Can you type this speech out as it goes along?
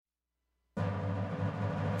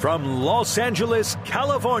From Los Angeles,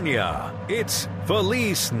 California, it's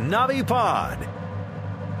Feliz Navipod.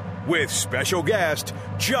 With special guest,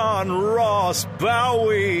 John Ross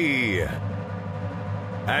Bowie.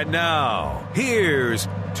 And now, here's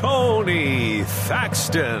Tony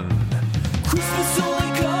Thaxton. Christmas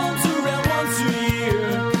only comes around once a year.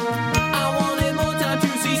 I wanted more time to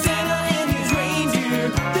see Santa and his reindeer.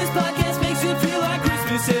 This podcast makes it feel like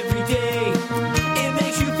Christmas every day. It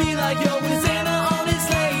makes you feel like you're with Santa on his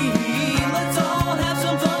sleigh. Let's all have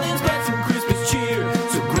some fun and spread some Christmas cheer.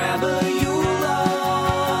 So grab a Yule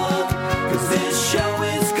log, 'cause this show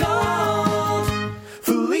is called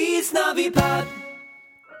Feliz Navipod.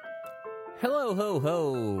 Hello, ho,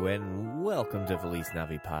 ho, and welcome to Feliz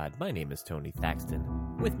Navipod. My name is Tony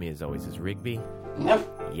Thaxton. With me, as always, is Rigby.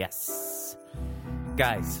 Yes.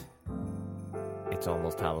 Guys, it's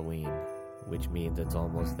almost Halloween, which means it's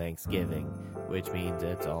almost Thanksgiving, which means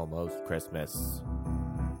it's almost Christmas.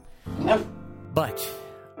 But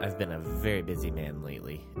I've been a very busy man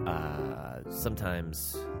lately.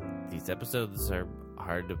 Sometimes these episodes are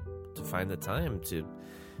hard to find the time to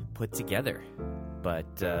put together.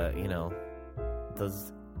 But,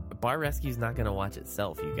 those Bar Rescue's not going to watch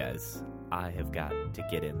itself, you guys. I have got to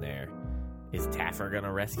get in there. Is Taffer going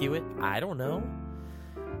to rescue it? I don't know.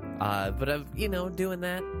 But I'm, doing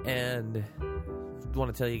that, and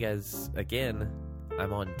want to tell you guys again,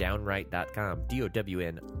 I'm on downwrite.com,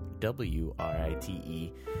 DOWNWRITE.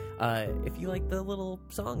 If you like the little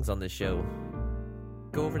songs on this show,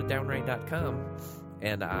 go over to downwrite.com,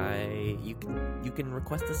 and you can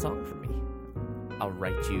request a song from me. I'll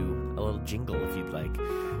write you a little jingle if you'd like.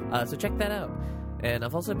 So check that out. And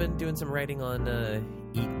I've also been doing some writing on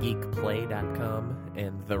eatgeekplay.com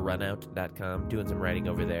and therunout.com, doing some writing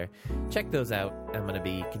over there. Check those out. I'm going to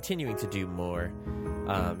be continuing to do more.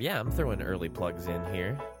 I'm throwing early plugs in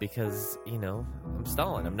here because, I'm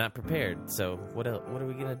stalling. I'm not prepared. So what are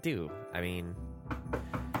we going to do? I mean,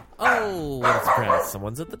 oh, what a surprise.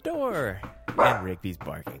 Someone's at the door. And Rigby's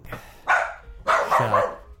barking.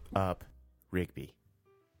 Shut up, Rigby.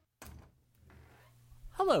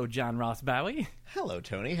 Hello, John Ross Bowie. Hello,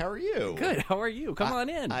 Tony. How are you? Good. How are you? Come on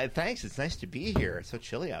in. Thanks. It's nice to be here. It's so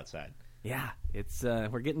chilly outside. Yeah, it's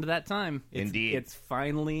we're getting to that time. Indeed. It's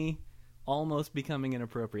finally almost becoming an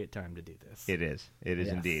appropriate time to do this. It is. It is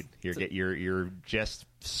Yes. indeed. You're just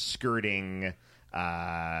skirting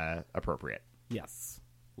appropriate. Yes,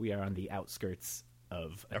 we are on the outskirts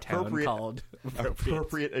of a town called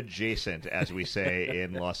appropriate adjacent, as we say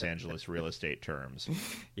in Los Angeles real estate terms.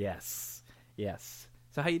 Yes.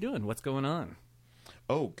 So how you doing? What's going on?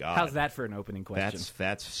 Oh God, How's that for an opening question?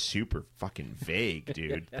 That's super fucking vague,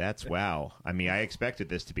 dude. That's wow. I mean, I expected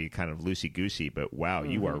this to be kind of loosey goosey, but wow,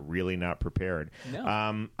 you are really not prepared. No,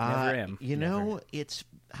 never am. Never. It's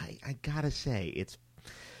I gotta say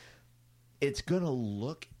it's gonna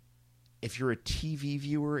look. If you're a TV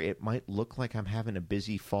viewer, it might look like I'm having a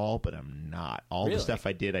busy fall, but I'm not. All the stuff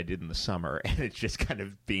I did in the summer, and it's just kind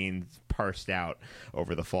of being parsed out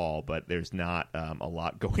over the fall, but there's not a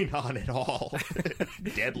lot going on at all.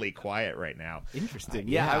 Deadly quiet right now. Interesting.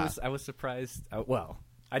 Yeah. I was surprised. Well,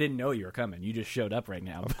 I didn't know you were coming. You just showed up right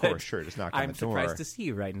now. Of course, sure. Just knock on I'm the door. surprised to see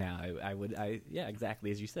you right now. Yeah,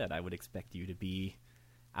 exactly as you said. I would expect you to be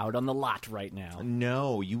out on the lot right now.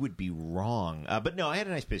 No, you would be wrong. But no, I had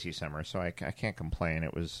a nice busy summer, so I can't complain.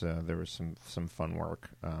 It was there was some fun work.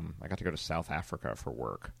 I got to go to South Africa for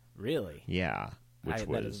work. Really? Yeah,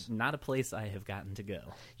 That is not a place I have gotten to go.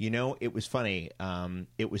 It was funny.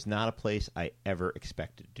 It was not a place I ever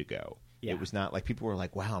expected to go. Yeah. It was not like people were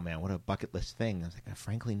like, "Wow, man, what a bucket list thing." I was like,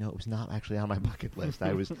 "Frankly, no, it was not actually on my bucket list.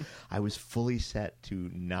 I was fully set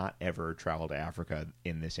to not ever travel to Africa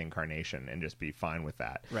in this incarnation and just be fine with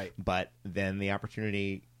that." Right. But then the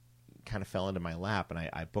opportunity kind of fell into my lap, and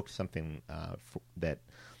I booked something that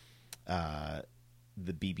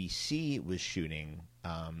the BBC was shooting,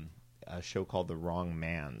 a show called The Wrong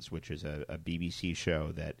Mans, which is a BBC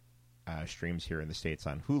show that streams here in the States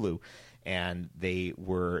on Hulu. And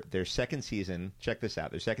their second season, check this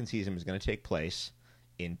out, their second season was going to take place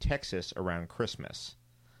in Texas around Christmas.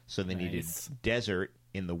 So they needed desert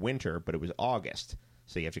in the winter, but it was August.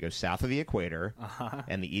 So you have to go south of the equator,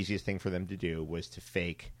 and the easiest thing for them to do was to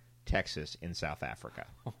fake Texas in South Africa.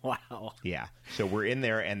 Wow. Yeah. So we're in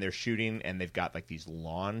there, and they're shooting, and they've got like these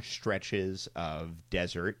long stretches of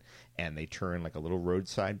desert, and they turn like a little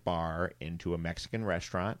roadside bar into a Mexican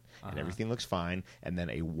restaurant, and everything looks fine, and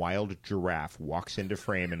then a wild giraffe walks into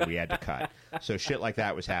frame, and we had to cut. So shit like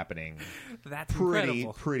that was happening. That's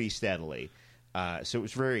incredible. Pretty steadily. So it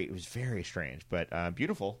was very strange, but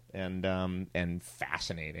beautiful and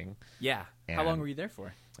fascinating. Yeah. How long were you there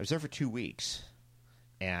for? I was there for 2 weeks.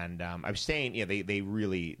 And I was staying. They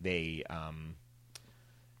really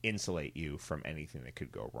insulate you from anything that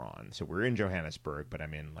could go wrong. So we're in Johannesburg, but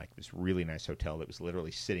I'm in like this really nice hotel that was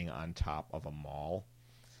literally sitting on top of a mall.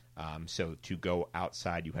 So to go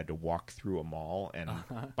outside, you had to walk through a mall, and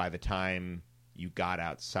by the time you got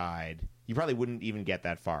outside, you probably wouldn't even get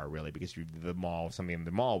that far, really, because something in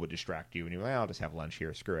the mall would distract you, and you're like, I'll just have lunch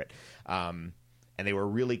here, screw it. And they were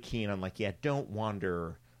really keen on, like, don't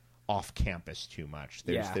wander off campus too much.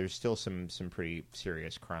 There's still some pretty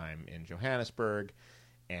serious crime in Johannesburg.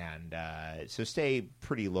 And so stay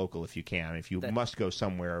pretty local if you can. If you must go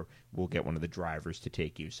somewhere, we'll get one of the drivers to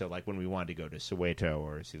take you. So like when we wanted to go to Soweto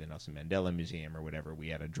or see the Nelson Mandela Museum or whatever, we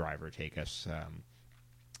had a driver take us,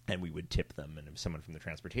 and we would tip them. And it was someone from the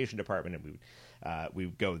transportation department, and we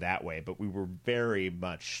would go that way. But we were very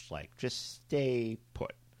much like, just stay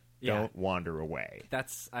put. Don't wander away.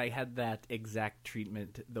 I had that exact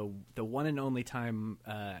treatment. The one and only time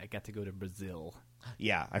I got to go to Brazil.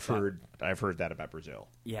 Yeah, I've heard that about Brazil.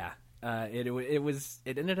 Yeah, it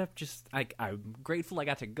ended up just I'm grateful I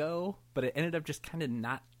got to go, but it ended up just kind of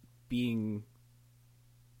not being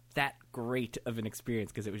that great of an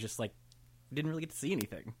experience because it was just like didn't really get to see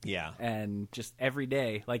anything. Yeah, and just every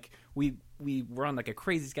day, like we were on like a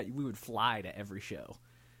crazy schedule. We would fly to every show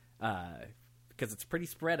because it's pretty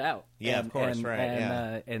spread out. Yeah, of course,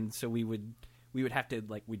 right? And so we would have to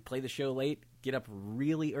we'd play the show late, get up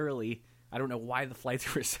really early. I don't know why the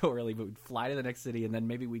flights were so early, but we'd fly to the next city, and then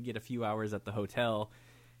maybe we'd get a few hours at the hotel.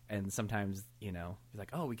 And sometimes, it's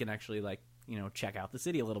like, we can actually, check out the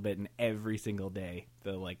city a little bit. And every single day,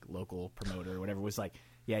 the, local promoter or whatever was like,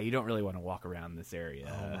 yeah, you don't really want to walk around this area.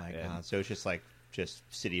 Oh, my God. So it's just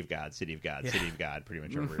City of God, City of God, City of God, pretty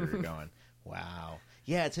much everywhere you're going. Wow.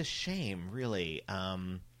 Yeah, it's a shame, really.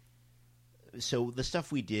 So the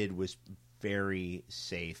stuff we did was very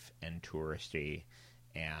safe and touristy.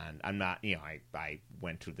 And I'm not, I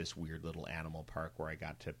went to this weird little animal park where I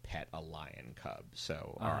got to pet a lion cub.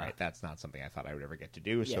 So, all right, that's not something I thought I would ever get to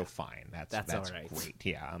do. So, fine, that's all right. Great.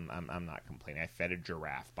 Yeah, I'm not complaining. I fed a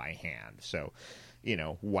giraffe by hand. So,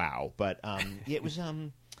 wow. But it was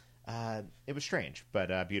strange,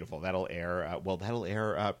 but beautiful. That'll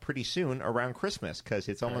air pretty soon around Christmas because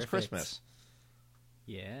it's almost Christmas.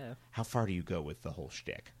 Yeah. How far do you go with the whole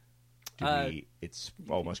shtick? It's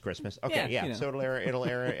almost Christmas. Okay, yeah. So it'll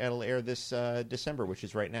air this December, which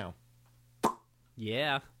is right now.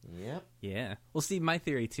 Yeah. Yep. Yeah. Well, see, my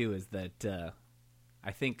theory too is that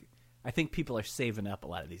I think people are saving up a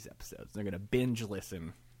lot of these episodes. They're going to binge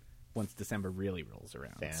listen once December really rolls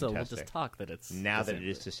around. Fantastic. So we'll just talk that it's now December. that it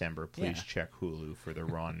is December. Please check Hulu for the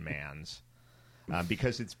Ron Mans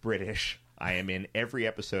because it's British. I am in every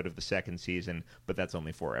episode of the second season, but that's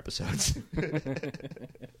only 4 episodes.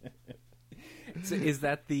 So is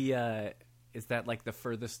that the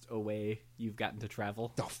furthest away you've gotten to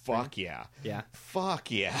travel? Oh, fuck yeah. Yeah. Fuck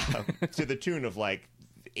yeah. To the tune of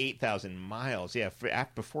 8,000 miles. Yeah,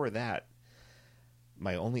 before that,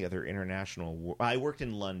 my only other international I worked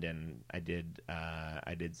in London. I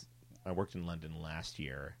worked in London last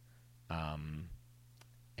year. And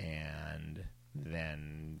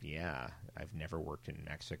then I've never worked in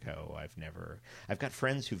Mexico. I've got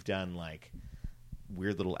friends who've done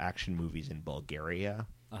weird little action movies in Bulgaria.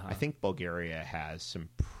 I think Bulgaria has some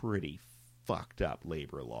pretty fucked up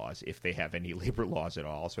labor laws, if they have any labor laws at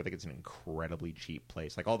all. So I think it's an incredibly cheap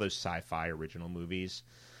place. Like all those sci-fi original movies,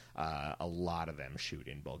 a lot of them shoot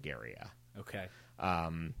in Bulgaria. Okay.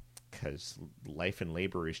 Because life and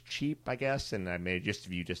labor is cheap, I guess, and if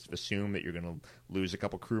you just assume that you're going to lose a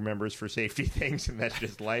couple crew members for safety things, and that's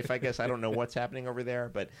just life, I guess. I don't know what's happening over there,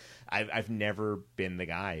 but I've never been the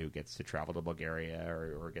guy who gets to travel to Bulgaria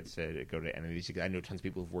or gets to go to any of these. I know tons of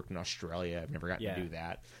people who've worked in Australia. I've never gotten to do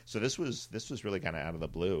that. So this was really kind of out of the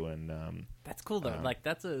blue, and that's cool though.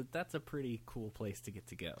 That's a pretty cool place to get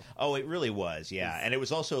to go. Oh, it really was, yeah. And it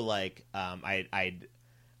was also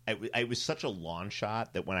it was such a long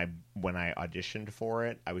shot that when I auditioned for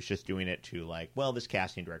it, I was just doing it to this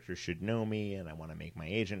casting director should know me, and I want to make my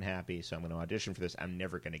agent happy, so I'm going to audition for this. I'm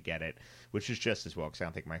never going to get it, which is just as well because I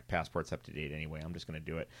don't think my passport's up to date anyway. I'm just going to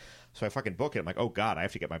do it. So I fucking book it. I'm like, oh God, I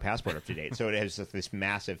have to get my passport up to date. So it has this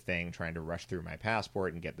massive thing trying to rush through my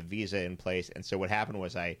passport and get the visa in place. And so what happened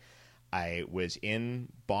was I was in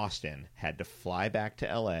Boston, had to fly back to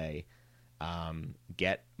LA,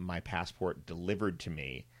 get my passport delivered to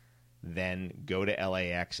me, then go to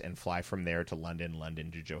LAX and fly from there to London, London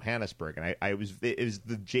to Johannesburg. And it was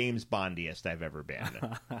the James Bondiest I've ever been.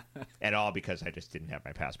 And all because I just didn't have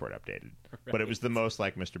my passport updated. Right. But it was the most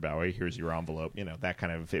like, Mr. Bowie, here's your envelope. That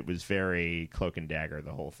kind of, it was very cloak and dagger,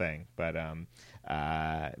 the whole thing. But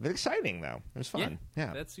exciting, though. It was fun.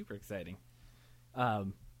 Yeah. That's super exciting.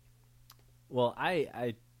 Well,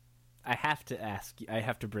 I have to ask, I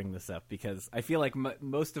have to bring this up because I feel like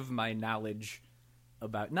most of my knowledge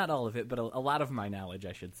about, not all of it, but a lot of my knowledge,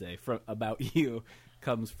 I should say, about you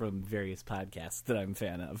comes from various podcasts that I'm a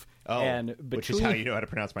fan of. Oh, and which is how you know how to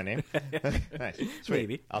pronounce my name? Nice. Sweet.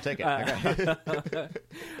 Maybe. I'll take it.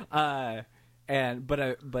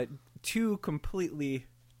 But two completely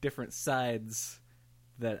different sides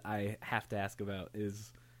that I have to ask about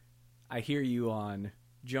is I hear you on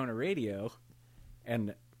Jonah Radio,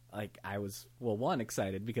 and like I was one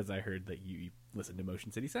excited because I heard that you listened to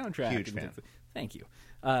Motion City Soundtrack. Huge fan. Thank you.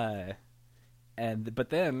 But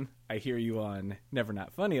then I hear you on Never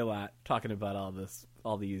Not Funny a lot talking about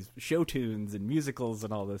all these show tunes and musicals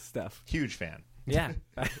and all this stuff. Huge fan. Yeah,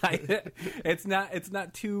 it's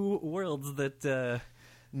not two worlds that.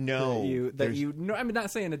 No, I'm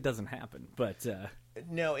not saying it doesn't happen, but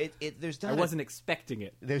no, there's not. I wasn't expecting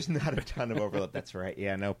it. There's not a ton of overlap. That's right.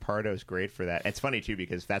 Yeah, no, Pardo's great for that. It's funny too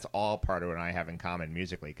because that's all Pardo and I have in common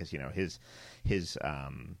musically. Because his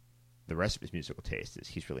the rest of his musical taste is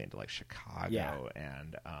he's really into like Chicago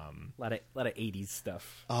and a lot of 80s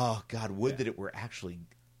stuff. Oh God, would that it were actually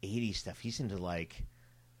 80s stuff. He's into like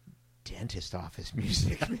dentist office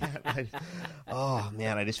music, man.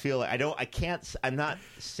 I just feel like I'm not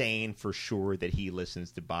saying for sure that he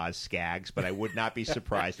listens to Boz Scaggs, but I would not be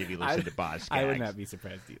surprised if he listened to Boz Scaggs. I would not be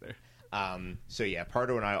surprised either. So yeah,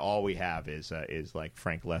 Pardo and I, all we have is like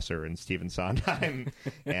Frank Lesser and Stephen Sondheim,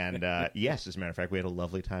 and yes, as a matter of fact, we had a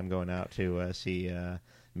lovely time going out to see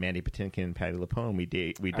Mandy Patinkin and Patti LuPone.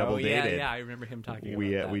 We double dated. Yeah, I remember him talking about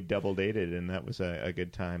that. We double dated, and that was a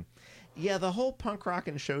good time. Yeah, the whole punk rock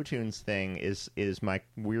and show tunes thing is my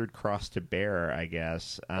weird cross to bear, I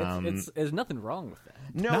guess. There's nothing wrong with that.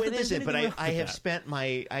 No, it isn't. But I've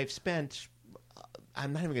spent.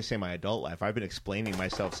 I'm not even going to say my adult life. I've been explaining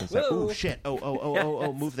myself since. Oh shit!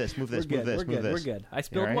 Oh! Move this! We're good. I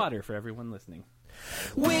spilled water for everyone listening.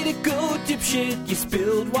 Way to go, dipshit! You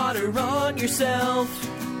spilled water on yourself.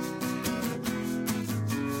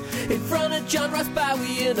 In front of John Ross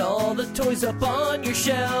Bowie and all the toys up on your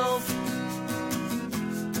shelf.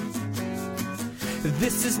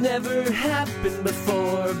 This has never happened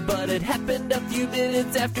before, but it happened a few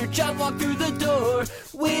minutes after John walked through the door.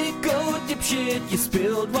 Way to go, dipshit, you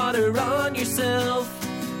spilled water on yourself.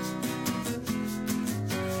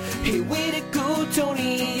 Hey, way to go,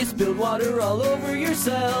 Tony, you spilled water all over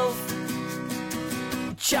yourself.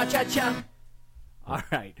 Cha-cha-cha. All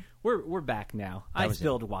right, we're back now. I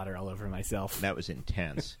spilled water all over myself. That was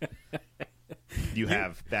intense.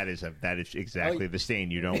 That is exactly the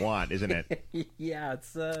stain you don't want, isn't it? Yeah,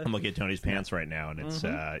 it's. I'm looking at Tony's pants right now, and it's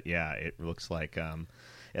it looks like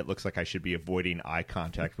I should be avoiding eye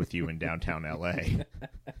contact with you in downtown LA.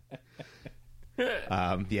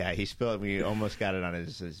 He spilled. We almost got it on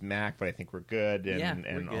his Mac, but I think we're good, and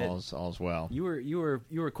we're good. All's well. You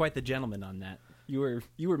were quite the gentleman on that. You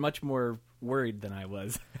were much more worried than I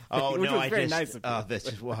was. Oh which no, was very nice of you. This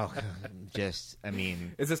is I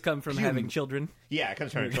mean, does this come from having children? Yeah, it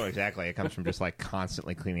comes from exactly. It comes from just like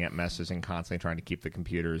constantly cleaning up messes and constantly trying to keep the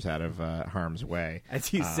computers out of harm's way.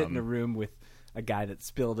 As you sit in a room with a guy that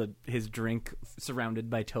spilled his drink surrounded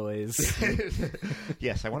by toys.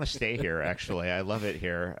 Yes, I want to stay here. Actually, I love it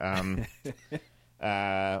here.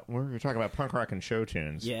 We're talking about punk rock and show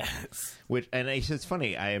tunes. Yes. It's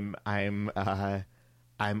funny.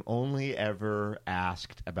 I'm only ever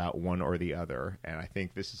asked about one or the other, and I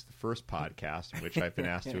think this is the first podcast in which I've been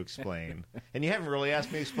asked to explain. And you haven't really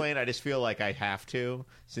asked me to explain. I just feel like I have to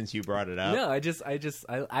since you brought it up. No,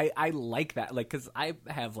 I like that, like, because I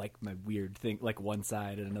have like my weird thing, like one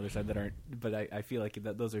side and another side that aren't. But I feel like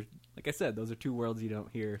that those are, like I said, those are two worlds you don't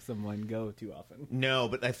hear someone go too often. No,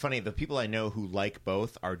 but that's funny. The people I know who like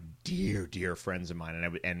both are dear friends of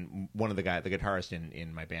mine, and one of the guitarist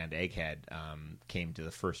in my band Egghead, came to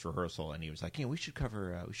the first rehearsal, and he was like, we should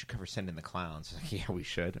cover Send in the Clowns. I was like, yeah, we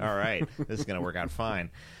should. All right, this is going to work out fine.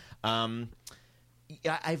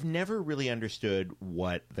 I've never really understood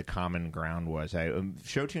what the common ground was.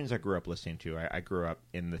 Show tunes I grew up listening to. I grew up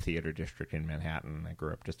in the theater district in Manhattan. I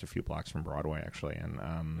grew up just a few blocks from Broadway, actually,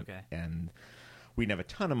 and we didn't have a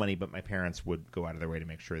ton of money, but my parents would go out of their way to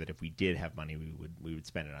make sure that if we did have money, we would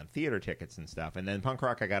spend it on theater tickets and stuff. And then punk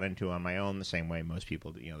rock I got into on my own the same way most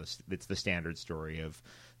people do. You know, it's the standard story of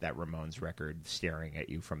that Ramones record staring at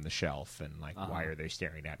you from the shelf, and like, why are they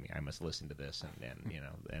staring at me? I must listen to this, and you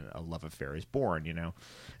know, and a love affair is born, you know.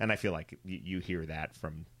 And I feel like you hear that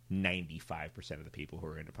from 95% of the people who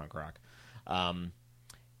are into punk rock.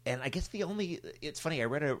 And I guess it's funny, I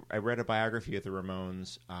read a biography of the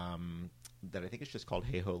Ramones that I think is just called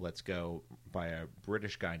Hey Ho, Let's Go, by a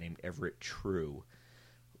British guy named Everett True.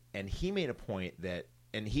 And he made a point that,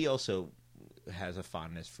 and he also has a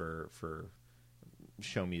fondness for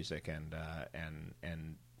show music and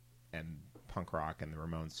punk rock and the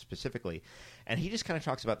Ramones specifically, and he just kind of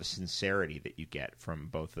talks about the sincerity that you get from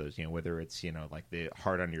both those, you know, whether it's, you know, like the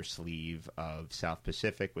heart on your sleeve of South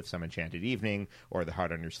Pacific with Some Enchanted Evening, or the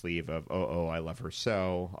heart on your sleeve of Oh I Love Her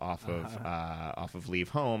So off of Leave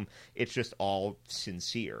Home. It's just all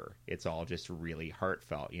sincere. It's all just really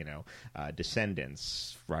heartfelt, you know.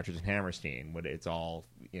 Descendants, Rodgers and Hammerstein, it's all,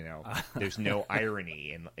 you know, there's no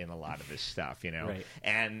irony in a lot of this stuff, you know. Right.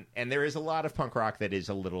 And there is a lot of punk rock that is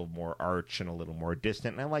a little more arch and a little more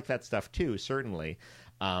distant, and I like that stuff too, certainly.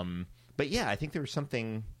 But yeah, I think there was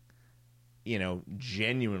something, you know,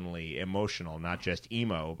 genuinely emotional, not just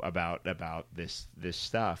emo, about this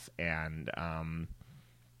stuff. And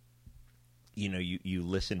you know, you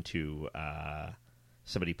listen to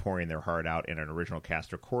somebody pouring their heart out in an original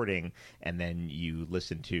cast recording, and then you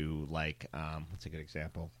listen to, like, what's a good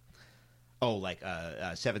example? Oh, like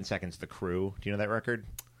 7 Seconds, The Crew. Do you know that record?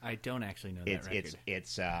 I don't actually know that record.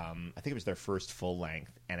 It's I think it was their first full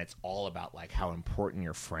length, and it's all about like how important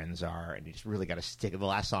your friends are, and you just really got to stick. The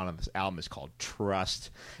last song on this album is called Trust,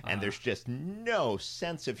 and there's just no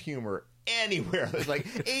sense of humor anywhere. There's like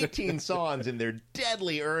 18 songs, and they're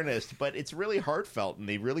deadly earnest, but it's really heartfelt, and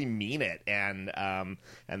they really mean it. And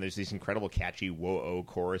there's these incredible catchy whoa-oh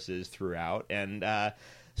choruses throughout, and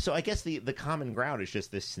so I guess the common ground is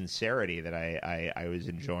just this sincerity that I was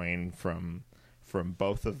enjoying from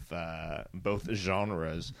both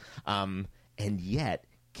genres, and yet,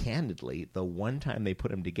 candidly, the one time they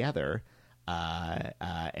put them together,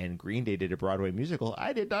 and Green Day did a Broadway musical,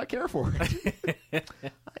 I did not care for it. I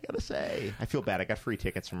gotta say, I feel bad. I got free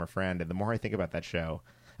tickets from a friend, and the more I think about that show,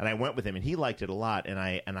 and I went with him, and he liked it a lot,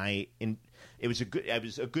 it was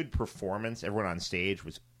a good performance. Everyone on stage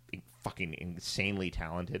was fucking insanely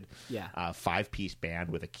talented. Yeah. 5-piece band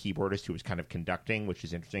with a keyboardist who was kind of conducting, which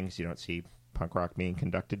is interesting because you don't see punk rock being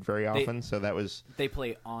conducted very often. So that was... They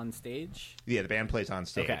play on stage? Yeah, the band plays on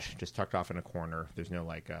stage, okay. Just tucked off in a corner. There's no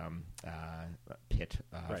like pit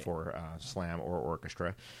right. for slam or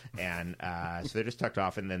orchestra, and so they're just tucked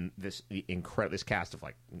off. And then this cast of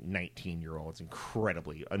like 19-year-olds,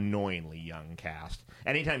 incredibly annoyingly young cast.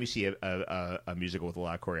 Anytime you see a musical with a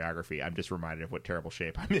lot of choreography, I'm just reminded of what terrible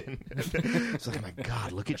shape I'm in. It's like, oh my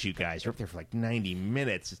God, look at you guys! You're up there for like 90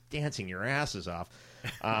 minutes, just dancing your asses off.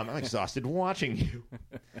 I'm exhausted watching you.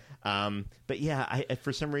 But yeah, I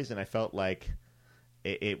for some reason I felt like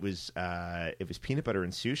it was peanut butter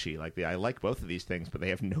and sushi. Like I like both of these things, but they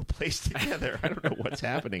have no place together. I don't know what's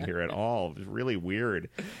happening here at all. It was really weird.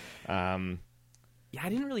 Yeah, I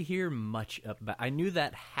didn't really hear much about. I knew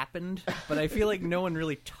that happened, but I feel like no one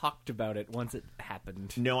really talked about it once it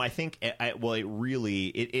happened. No, I think it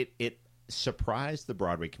really surprised the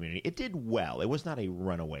Broadway community. It did well. It was not a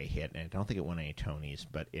runaway hit, and I don't think it won any Tonys,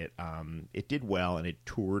 but it did well, and it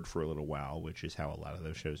toured for a little while, which is how a lot of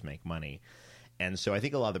those shows make money. And so I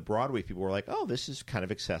think a lot of the Broadway people were like, "Oh, this is kind of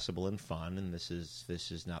accessible and fun, and this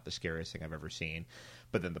is not the scariest thing I've ever seen."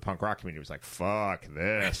 But then the punk rock community was like, "Fuck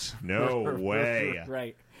this! No way!"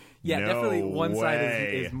 Right? Yeah, no definitely. One way.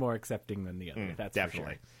 side is more accepting than the other. That's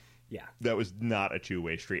definitely. For sure. Yeah, that was not a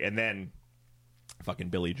two-way street. And then fucking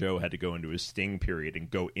Billy Joe had to go into his Sting period and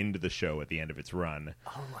go into the show at the end of its run.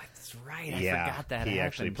 Oh, that's right. I forgot that he happened.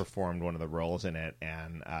 actually performed one of the roles in it,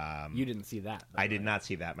 and you didn't see that. I did not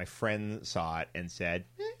see that. My friend saw it and said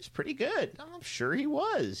it's pretty good. I'm sure he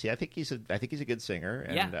was. Yeah, I think he's a good singer.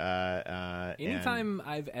 And, yeah. Anytime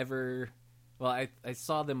I've ever, well, I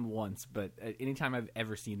saw them once, but anytime I've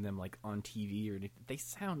ever seen them like on TV or anything, they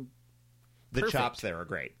sound. The perfect. chops there are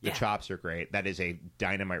great. The chops are great. That is a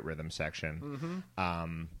dynamite rhythm section.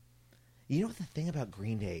 Mm-hmm. You know what the thing about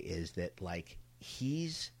Green Day is that, like,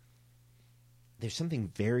 there's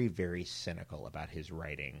something very, very cynical about his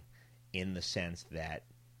writing, in the sense that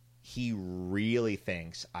he really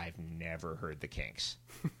thinks I've never heard the Kinks.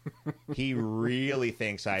 He really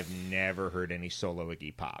thinks I've never heard any solo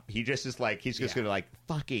Iggy Pop. He just is like, he's just going to like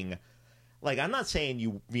fucking Like, I'm not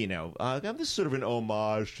saying this is sort of an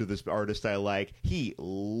homage to this artist I like. He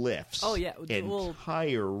lifts. Oh, yeah.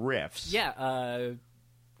 Entire riffs. Yeah.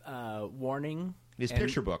 Warning. His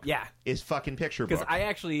picture book. Yeah. His fucking picture book. Because I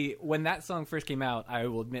actually, when that song first came out, I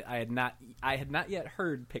will admit I had not yet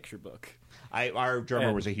heard Picture Book. Our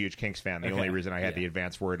drummer was a huge Kinks fan. The only reason I had the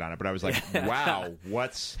advanced word on it, but I was like, "Wow,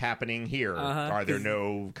 what's happening here? Are there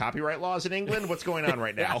no copyright laws in England? What's going on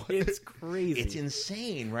right now?" It's crazy. It's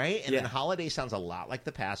insane, right? And then Holiday sounds a lot like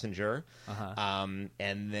The Passenger. And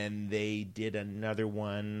then they did another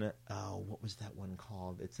one. Oh, what was that one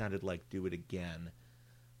called? It sounded like Do It Again.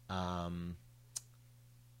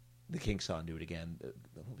 The Kinks song, Do It Again.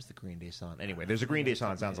 What was the Green Day song? Anyway, there's a Green Day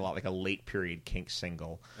song that sounds a lot like a late period Kinks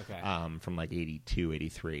single from like 82,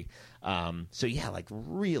 83. So yeah, like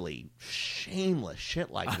really shameless shit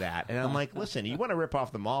like that. And I'm like, listen, you want to rip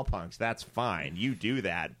off the Mall Punks, that's fine. You do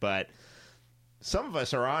that. But some of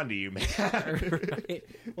us are onto you, man. Right.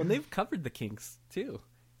 Well, they've covered the Kinks, too.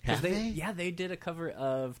 Have they? Yeah, they did a cover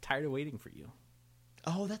of Tired of Waiting for You.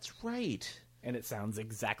 Oh, that's right. And it sounds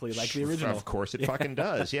exactly like the original. Of course it fucking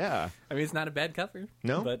does, yeah. I mean, it's not a bad cover.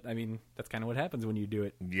 No. But, I mean, that's kind of what happens when you do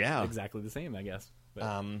it exactly the same, I guess. But,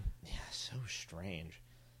 yeah, so strange.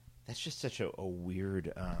 That's just such a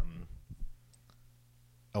weird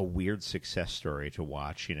success story to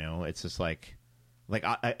watch, you know? It's just like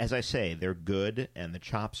as I say, they're good and the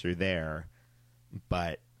chops are there,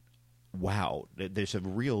 but wow, there's a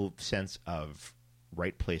real sense of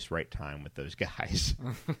right place, right time with those guys.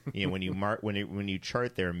 You know, when you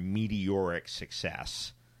chart their meteoric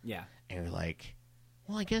success, yeah, and you're like,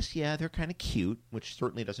 well, I guess they're kind of cute, which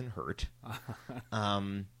certainly doesn't hurt.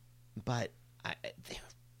 But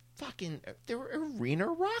they're arena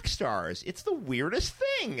rock stars. It's the weirdest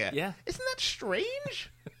thing. Yeah, isn't that strange?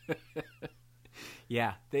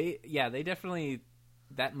 Yeah, they definitely.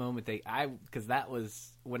 That moment, because that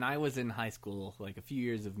was when I was in high school, like a few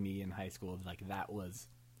years of me in high school, like that was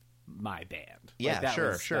my band. Yeah, like,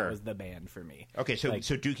 sure. That was the band for me. Okay, so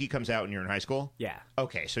Dookie comes out when you're in high school? Yeah.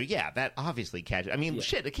 Okay, so that obviously catches. I mean,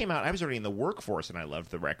 shit, it came out. I was already in the workforce, and I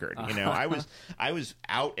loved the record. You know, I was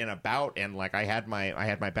out and about, and like I had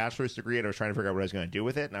my bachelor's degree, and I was trying to figure out what I was going to do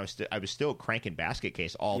with it, and I was still cranking Basket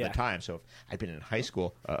Case all the time. So if I'd been in high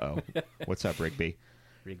school, what's up, Rigby?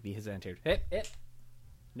 Rigby has entered. Hit.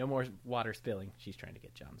 No more water spilling. She's trying to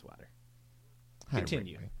get John's water.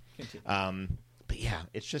 Continue. But yeah,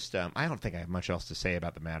 it's just I don't think I have much else to say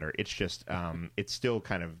about the matter. It's just it still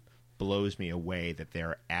kind of blows me away that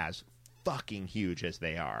they're as fucking huge as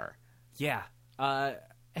they are. Yeah.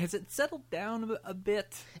 Has it settled down a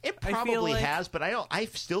bit? It probably has, but I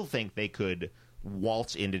still think they could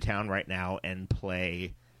waltz into town right now and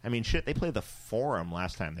play. I mean, shit, they played the Forum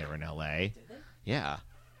last time they were in L.A. Did they? Yeah.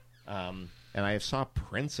 And I saw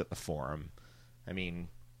Prince at the Forum. I mean,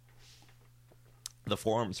 the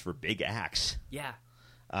Forum's for big acts. Yeah.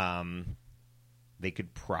 They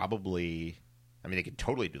could probably... I mean, they could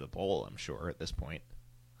totally do the Bowl, I'm sure, at this point.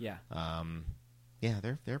 Yeah. Yeah,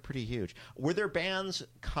 they're pretty huge. Were there bands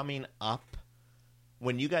coming up...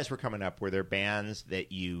 When you guys were coming up, were there bands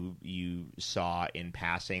that you saw in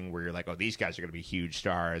passing where you're like, oh, these guys are going to be huge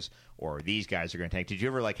stars, or these guys are going to tank? Did you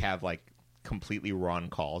ever have completely wrong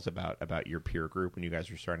calls about your peer group when you guys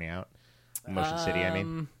were starting out? Motion City, I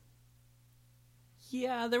mean.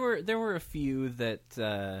 Yeah, there were a few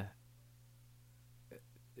that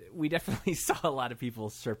we definitely saw a lot of people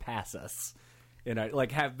surpass us. You know,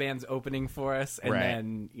 have bands opening for us, and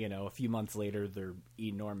then, a few months later, they're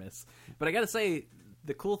enormous. But I got to say,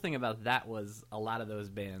 the cool thing about that was a lot of those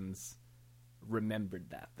bands remembered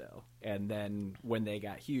that, though. And then when they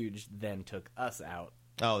got huge, then took us out.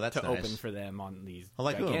 Oh, that's to nice. Open for them on these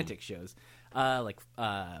gigantic shows.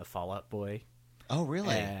 Fall Out Boy. Oh,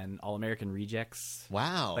 really? And All American Rejects.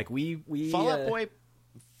 Wow. We Fall Out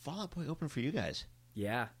Boy opened for you guys.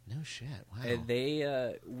 Yeah. No shit.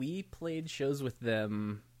 Wow. We played shows with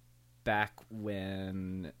them back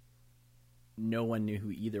when no one knew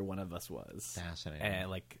who either one of us was. Fascinating.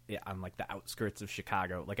 And on the outskirts of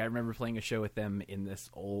Chicago. I remember playing a show with them in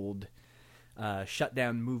this old shut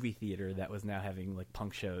down movie theater that was now having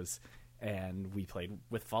punk shows, and we played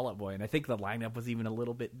with Fall Out Boy, and I think the lineup was even a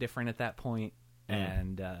little bit different at that point.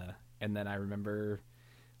 And then I remember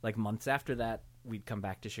months after that, we'd come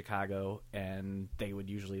back to Chicago, and they would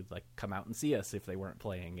usually come out and see us if they weren't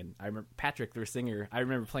playing. And I remember Patrick, their singer, I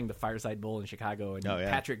remember playing the Fireside Bowl in Chicago, and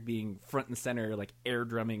Patrick being front and center, air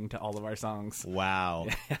drumming to all of our songs. Wow.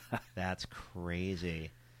 That's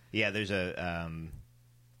crazy. Yeah, there's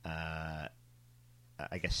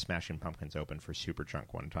I guess Smashing Pumpkins opened for Superchunk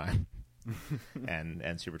one time. and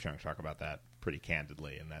Superchunk talk about that pretty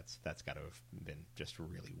candidly, and that's got to have been just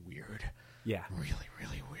really weird. Yeah. Really,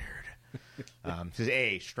 really weird.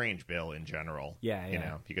 Because strange bill in general. Yeah, You yeah.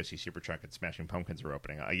 know, you go see Superchunk and Smashing Pumpkins are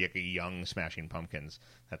opening. A young Smashing Pumpkins.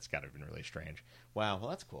 That's got to have been really strange. Wow. Well,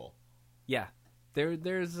 that's cool. Yeah.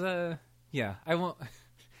 There's yeah.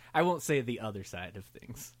 I won't say the other side of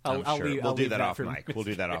things. I'm sure. I'll We'll do leave that off for mic. We'll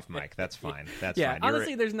do that off mic. That's fine. That's yeah, fine.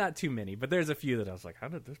 honestly, there's not too many, but there's a few that I was like, how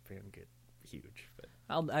did this band get huge? But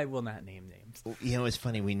I will not name names. You know, it's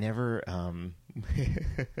funny. We never.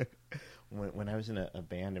 When I was in a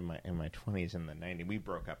band in my 20s in the 90s, we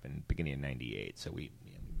broke up in the beginning of '98, so we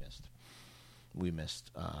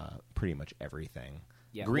missed pretty much everything.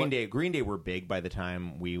 Yeah, Green Day were big by the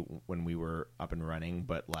time when we were up and running,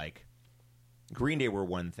 but like Green Day were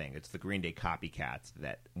one thing. It's the Green Day copycats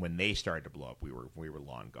that when they started to blow up, we were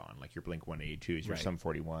long gone. Like your Blink 182s, your Right. Sum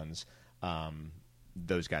 41s,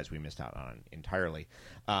 those guys we missed out on entirely.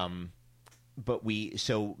 But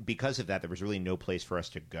because of that, there was really no place for us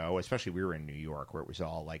to go. Especially we were in New York, where it was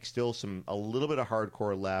all like still a little bit of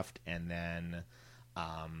hardcore left, and then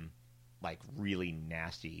like really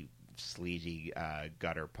nasty, sleazy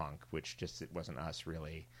gutter punk, which just it wasn't us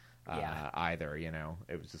really either. You know,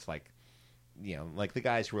 it was just like. You know, like the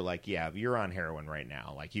guys were like, yeah, you're on heroin right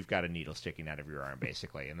now. Like you've got a needle sticking out of your arm,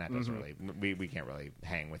 basically, and that doesn't really. We can't really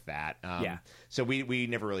hang with that. Yeah. So we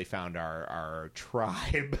never really found our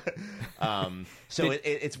tribe. So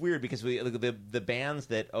it's weird because the bands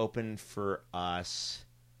that opened for us,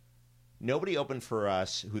 nobody opened for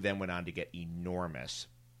us who then went on to get enormous,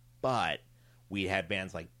 but we had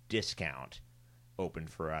bands like Discount opened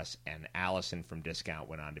for us, and Allison from Discount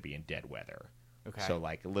went on to be in Dead Weather. Okay. So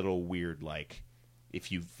like a little weird, like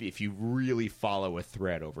if you really follow a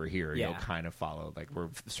thread over here, Yeah. you'll kind of follow like we're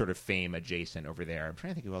sort of fame adjacent over there. I'm trying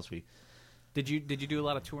to think who else we. Did you do a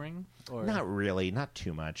lot of touring? Or Not really, not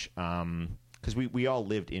too much. Because we all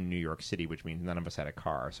lived in New York City, which means none of us had a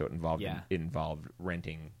car, so it involved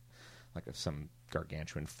renting like some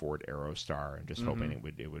gargantuan Ford Aerostar and just hoping it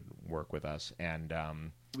would work with us. And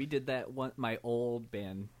we did that one. My old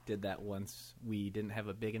band did that once. We didn't have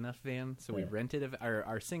a big enough van, so we rented.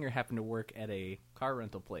 Our singer happened to work at a car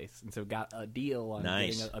rental place, and so got a deal on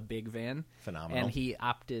Nice. getting a big van. Phenomenal. And he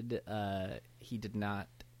opted. He did not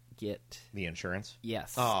get. the insurance.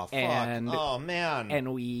 Yes. Oh fuck. Oh man. And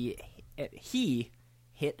he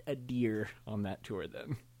hit a deer on that tour.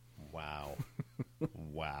 Then. Wow.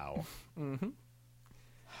 Wow.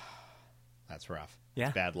 That's rough. Yeah.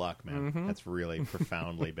 That's bad luck, man. That's really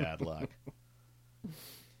profoundly bad luck. I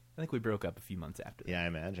think we broke up a few months after that. Yeah, I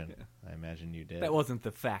imagine. I imagine you did. That wasn't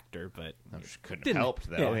the factor, but That just couldn't have didn't- helped,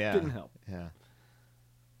 though. yeah, Yeah. didn't help. Yeah.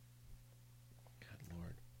 Good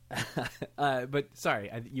Lord. But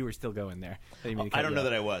sorry, you were still going there. I don't know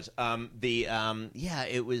that I was.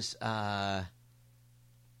 It was. I'm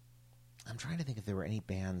trying to think if there were any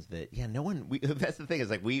bands that. Yeah, no one. That's the thing is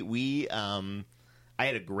like we. I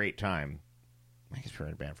had a great time. I guess we were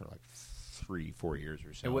in a band for like 3-4 years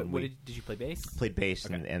or so. And what And we did you play bass? played bass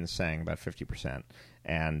and sang about 50%,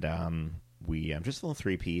 and we just a little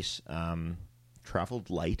 3-piece. Traveled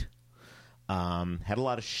light. Had a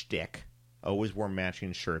lot of shtick. Always wore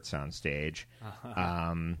matching shirts on stage,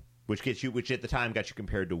 which at the time got you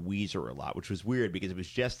compared to Weezer a lot, which was weird because it was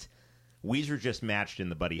just Weezer just matched in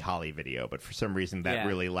the Buddy Holly video, but for some reason that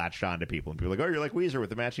really latched on to people, and people were like, "Oh, you're like Weezer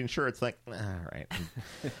with the matching shirts." Like, all right,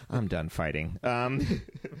 I'm done fighting. Our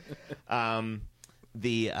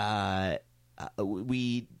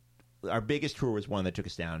biggest tour was one that took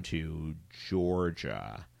us down to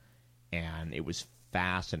Georgia, and it was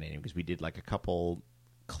fascinating because we did like a couple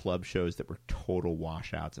club shows that were total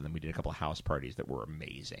washouts, and then we did a couple of house parties that were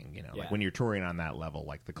amazing. You know, like when you're touring on that level,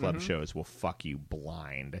 like the club shows will fuck you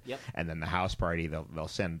blind. Yep. And then the house party, they'll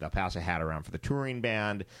pass a hat around for the touring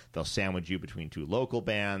band. They'll sandwich you between two local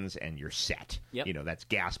bands, and you're set. Yep. You know, that's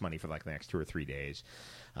gas money for like the next 2 or 3 days.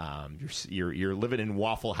 You're living in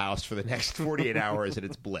Waffle House for the next 48 hours, and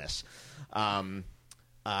it's bliss. So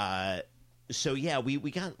yeah, we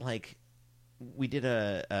got like. We did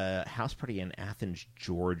a house party in Athens,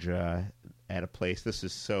 Georgia, at a place. This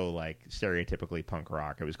is so like stereotypically punk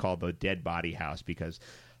rock. It was called the Dead Body House because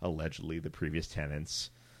allegedly the previous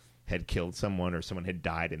tenants had killed someone or someone had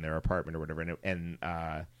died in their apartment or whatever. And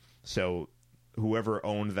so whoever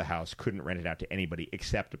owned the house couldn't rent it out to anybody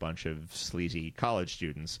except a bunch of sleazy college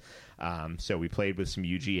students. So we played with some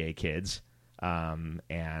UGA kids. At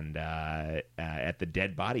the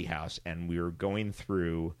Dead Body House, and we were going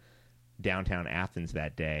through downtown Athens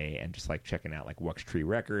that day and just like checking out like Wux Tree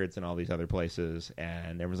Records and all these other places,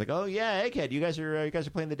 and everyone's like, "Oh yeah, Egghead, you guys are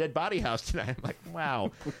playing the Dead Body House tonight." I'm like,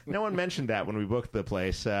 "Wow, no one mentioned that when we booked the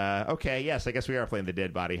place." Okay, yes, I guess we are playing the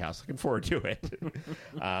Dead Body House. Looking forward to it.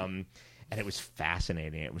 And it was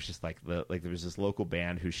fascinating. It was just like there was this local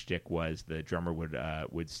band whose shtick was the drummer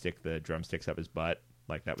would stick the drumsticks up his butt,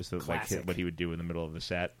 like that was what he would do in the middle of the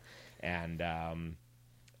set, and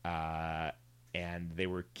they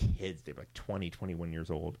were kids. They were like 20, 21 years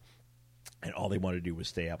old. And all they wanted to do was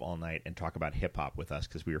stay up all night and talk about hip-hop with us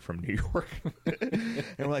because we were from New York. And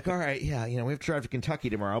we're like, all right, yeah, we have to drive to Kentucky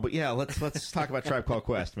tomorrow. But, yeah, let's talk about Tribe Called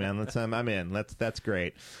Quest, man. I'm in. That's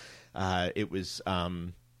great. It was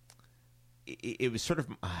sort of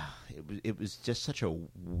it was just such a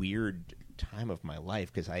weird time of my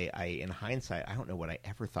life because I in hindsight, I don't know what I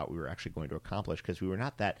ever thought we were actually going to accomplish because we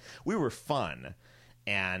were fun.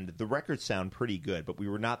 And the records sound pretty good, but we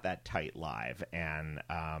were not that tight live. And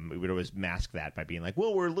we would always mask that by being like,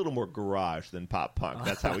 well, we're a little more garage than pop punk.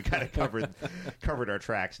 That's how we kind of covered our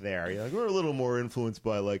tracks there. Like, we're a little more influenced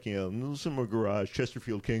by some more garage,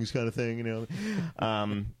 Chesterfield Kings kind of thing,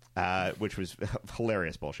 which was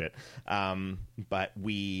hilarious bullshit. But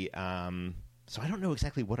we... So I don't know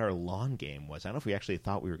exactly what our long game was. I don't know if we actually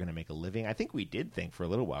thought we were going to make a living. I think we did think for a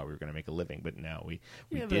little while we were going to make a living, but no, we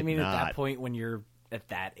did but I mean, not. At that point when you're at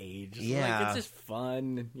that age, it's just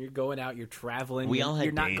fun. You're going out, you're traveling. We all had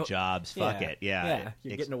you're day jobs. Fuck it. Yeah.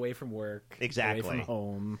 You're getting away from work. Exactly. Away from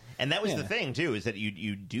home. And that was the thing, too, is that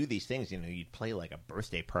you'd do these things. You'd play like a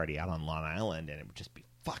birthday party out on Long Island, and it would just be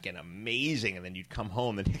fucking amazing. And then you'd come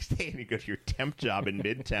home the next day and you'd go to your temp job in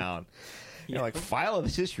Midtown. You're like, file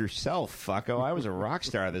this yourself, fucko. I was a rock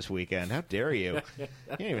star this weekend. How dare you? You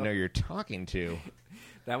don't even know who you're talking to.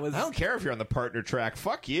 I don't care if you're on the partner track.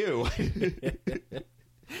 Fuck you.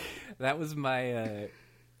 That was my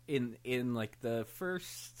in like the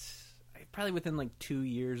first, probably within like 2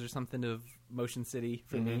 years or something of Motion City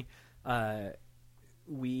for me.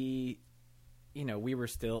 We were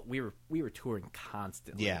touring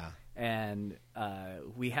constantly. Yeah. And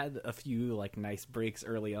we had a few like nice breaks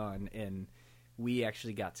early on, and we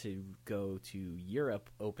actually got to go to Europe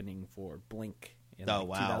opening for Blink in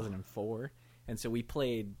 2004, and so we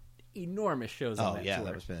played enormous shows on that tour.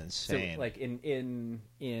 That was been insane. So, like in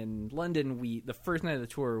London, the first night of the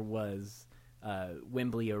tour was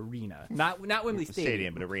Wembley Arena, not Wembley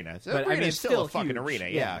Stadium, but arena. But arena it's is still a fucking huge. arena.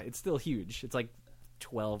 Yeah, it's still huge. It's like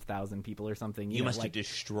 12,000 people or something. You must have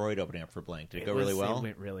destroyed opening up for Blink. Did it go really well? It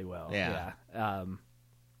went really well. Yeah.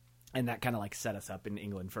 And that kind of like set us up in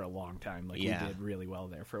England for a long time. Like we did really well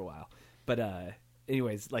there for a while. But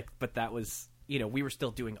anyways, but that was, we were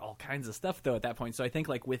still doing all kinds of stuff though at that point. So I think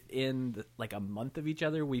like within like a month of each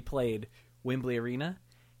other, we played Wembley Arena.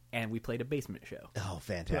 And we played a basement show. Oh,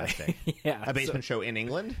 fantastic! Yeah, a basement show in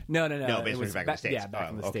England? No. Basement back in the States. Yeah, back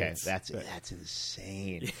in the States. That's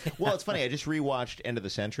insane. Well, it's funny. I just rewatched End of the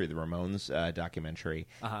Century, the Ramones documentary,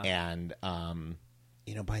 and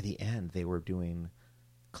by the end they were doing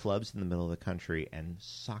clubs in the middle of the country and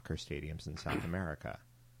soccer stadiums in South America.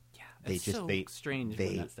 Yeah, it's so strange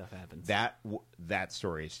when that stuff happens. That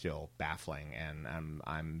story is still baffling, and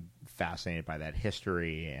I'm fascinated by that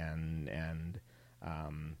history and.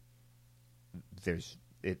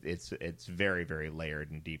 It's very, very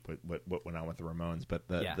layered and deep what went on with the Ramones, but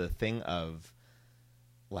the thing of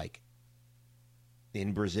like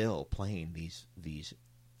in Brazil playing these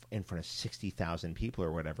in front of 60,000 people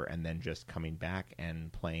or whatever, and then just coming back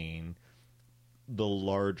and playing the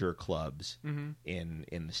larger clubs in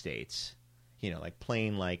the States, like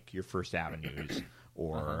playing like your First Avenues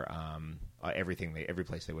or every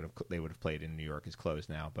place they would have played in New York is closed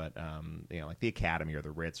now, but like the Academy or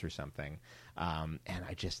the Ritz or something, and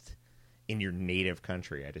I just in your native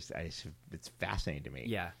country, I just it's fascinating to me.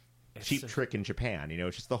 Yeah, Cheap Trick in Japan,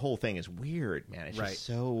 it's just the whole thing is weird, man. It's just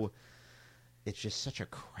so. It's just such a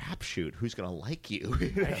crapshoot. Who's gonna like you?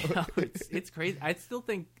 I know. It's crazy. I still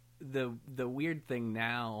think the weird thing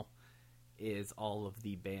now is all of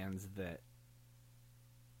the bands that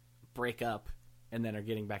break up and then are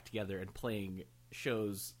getting back together and playing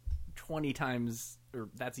shows 20 times, or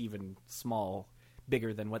that's even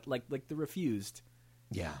bigger than what, like the Refused.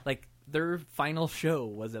 Yeah. Like, their final show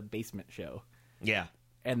was a basement show. Yeah.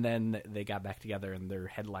 And then they got back together and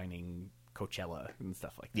they're headlining Coachella and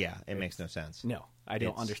stuff like that. Yeah, it makes no sense. No, I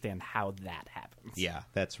don't understand how that happens. Yeah,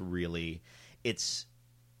 that's really... It's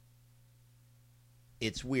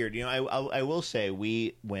weird. I will say,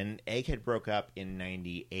 when Egghead broke up in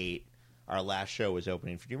 98... Our last show was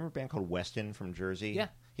opening. Do you remember a band called Weston from Jersey? Yeah.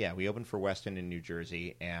 Yeah, we opened for Weston in New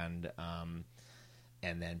Jersey, and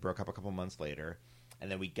then broke up a couple months later. And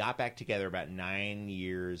then we got back together about 9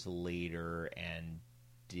 years later and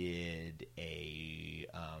did a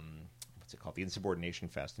what's it called? The Insubordination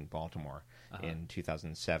Fest in Baltimore in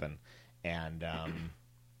 2007, and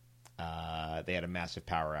they had a massive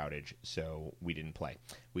power outage, so we didn't play.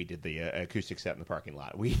 We did the acoustic set in the parking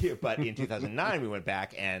lot. But in 2009 we went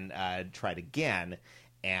back and tried again,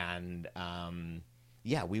 and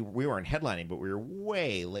we weren't headlining, but we were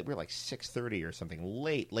way late. We were like 6:30 or something,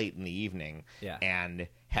 late in the evening. Yeah. And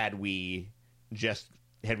had we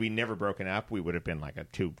never broken up, we would have been like a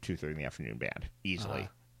 2:30 in the afternoon band easily.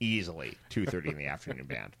 Easily 2:30 in the afternoon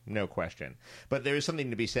band, no question. But there's something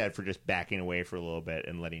to be said for just backing away for a little bit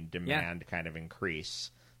and letting demand kind of increase.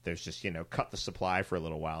 There's just, cut the supply for a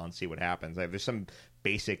little while and see what happens. Like, there's some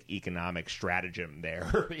basic economic stratagem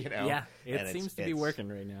there, Yeah, it seems to be working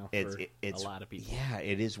right now for a lot of people. Yeah,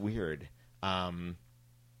 it is weird.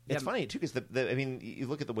 It's funny too because you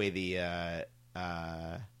look at the way the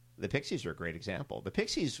Pixies are a great example. The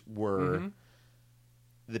Pixies would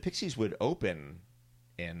open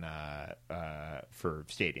in for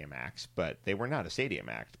stadium acts, but they were not a stadium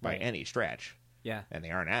act by any stretch. Yeah, and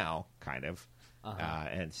they are now kind of,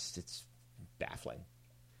 and it's baffling.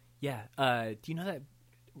 Yeah. Do you know that?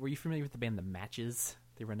 Were you familiar with the band The Matches?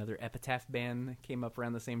 They were another Epitaph band that came up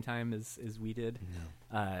around the same time as we did.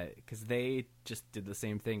 No, because they just did the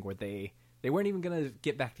same thing where they weren't even going to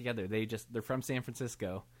get back together. They're from San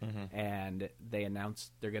Francisco, and they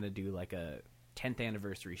announced they're going to do like a 10th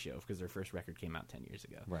anniversary show because their first record came out 10 years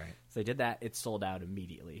ago. Right. So they did that. It sold out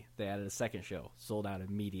immediately. They added a second show. Sold out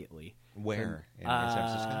immediately. Where? In San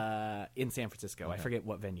Francisco? In San Francisco. Okay. I forget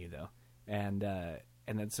what venue, though. And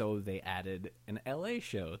then so they added an LA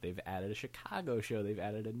show. They've added a Chicago show. They've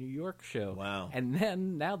added a New York show. Wow. And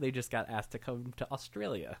then now they just got asked to come to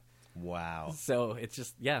Australia. Wow. So it's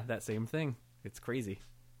just, that same thing. It's crazy.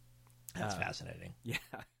 That's fascinating. Yeah.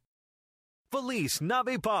 Feliz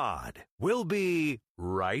Navipod. We'll be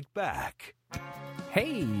right back.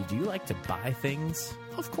 Hey, do you like to buy things?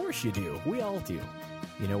 Of course you do. We all do.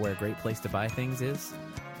 You know where a great place to buy things is?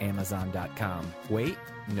 Amazon.com. Wait,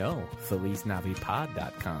 no,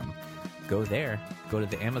 FelizNavipod.com. Go there, go to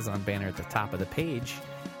the Amazon banner at the top of the page,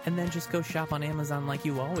 and then just go shop on Amazon like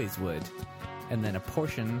you always would. And then a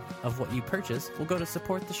portion of what you purchase will go to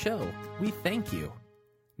support the show. We thank you.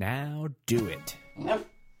 Now do it.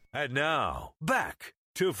 And now, back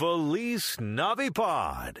to Feliz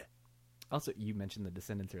Navipod. Also, you mentioned The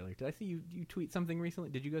Descendants earlier. Did I see you tweet something recently?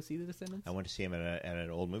 Did you go see The Descendants? I went to see him at an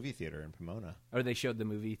old movie theater in Pomona. Or they showed the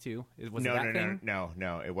movie, too?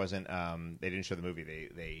 No, it wasn't. They didn't show the movie.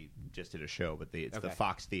 They just did a show. But the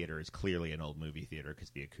Fox Theater is clearly an old movie theater because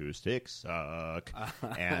the acoustics suck.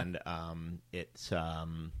 And it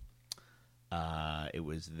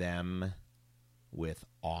was them with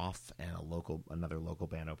Off and another local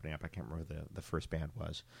band opening up. I can't remember who the first band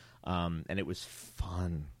was. And it was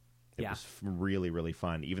fun. It was really, really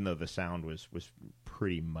fun, even though the sound was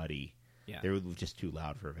pretty muddy. Yeah. They were just too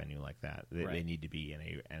loud for a venue like that. They need to be in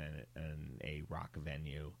a rock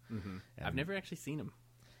venue. Mm-hmm. I've never actually seen them.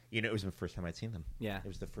 It was the first time I'd seen them. Yeah. It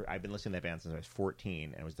was the first. I've been listening to that band since I was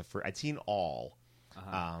 14, and it was the first. I'd seen all,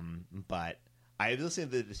 but I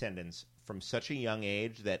listened to the Descendants from such a young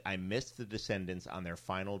age that I missed the Descendants on their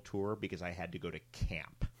final tour because I had to go to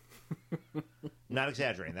camp. Not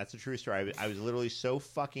exaggerating. That's a true story. I was literally so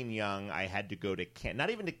fucking young, I had to go to camp. Not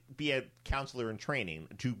even to be a counselor in training.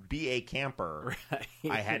 To be a camper, right.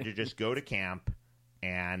 I had to just go to camp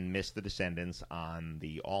and miss the Descendants on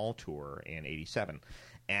the All Tour in '87.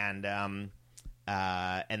 And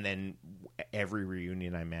then every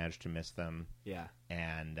reunion I managed to miss them. Yeah.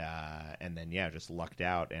 And then, just lucked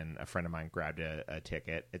out. And a friend of mine grabbed a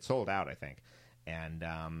ticket. It sold out, I think.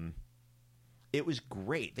 And it was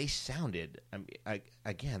great. They sounded,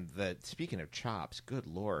 speaking of chops, good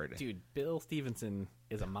Lord. Dude, Bill Stevenson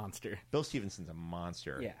is a monster. Bill Stevenson's a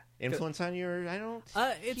monster. Yeah. Influence on your, I don't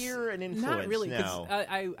hear an influence. Not really, no.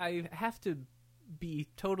 I have to be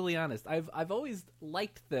totally honest. I've always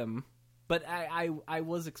liked them, but I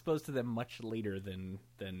was exposed to them much later than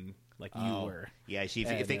like you were. Yeah, see,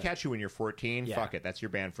 if they catch you when you're 14, fuck it, that's your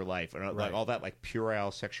band for life. And like all that like puerile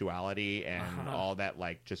sexuality and all that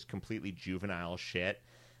like just completely juvenile shit.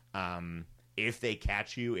 If they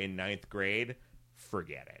catch you in 9th grade,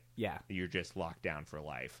 forget it. Yeah, you're just locked down for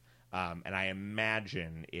life. And I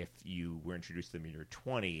imagine if you were introduced to them in your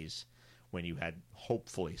 20s, when you had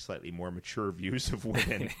hopefully slightly more mature views of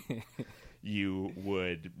women, you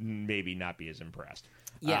would maybe not be as impressed.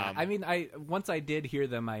 Yeah, I mean, once I did hear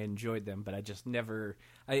them, I enjoyed them, but I just never.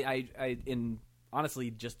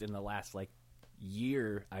 Honestly, just in the last like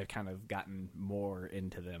year I've kind of gotten more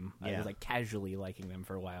into them. I Yeah. was like casually liking them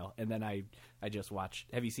for a while, and then I just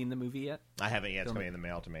watched. Have you seen the movie yet? I haven't yet. It's coming in the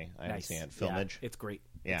mail to me. I haven't seen it. Yeah, Filmage. it's great.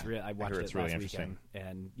 Yeah. I watched heard it it's really last interesting. weekend,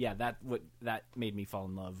 and yeah, that made me fall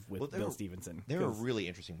in love with Well, Bill Stevenson. They're a 'cause- really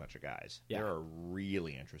interesting bunch of guys. Yeah. They're a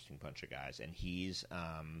really interesting bunch of guys, and he's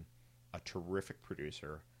a terrific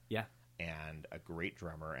producer. yeah. And a great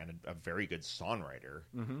drummer and a very good songwriter.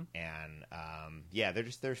 Mm-hmm. And yeah,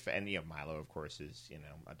 they're and Milo, of course, is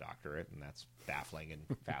a doctorate, and that's baffling and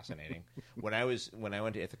fascinating. When I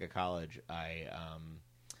went to Ithaca College, I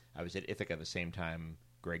was at Ithaca the same time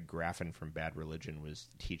Greg Graffin from Bad Religion was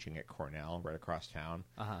teaching at Cornell right across town.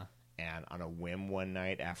 Uh-huh. And on a whim one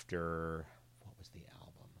night after, what was the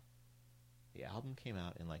album? The album came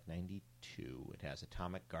out in like '92. It has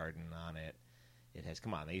Atomic Garden on it. It has,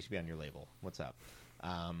 come on, they used to be on your label. What's up? They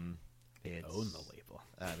own the label.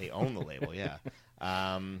 They own the label, yeah.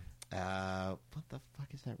 What the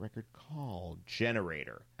fuck is that record called?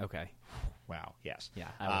 Generator. Okay. Wow, yes. Yeah,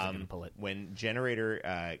 I wasn't gonna pull it. When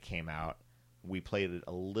Generator came out, we played it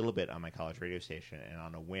a little bit on my college radio station, and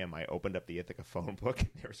on a whim, I opened up the Ithaca phone book, and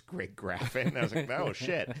there was Greg Graffin, and I was like, oh,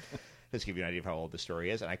 shit. Just to give you an idea of how old the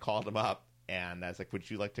story is. And I called him up, and I was like,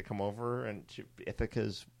 would you like to come over and to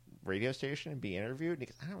Ithaca's radio station and be interviewed? And he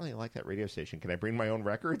goes, I don't really like that radio station. Can I bring my own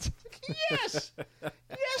records? Like, yes!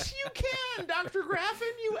 Yes, you can, Dr.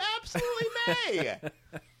 Graffin. You absolutely may.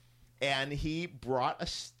 And he brought a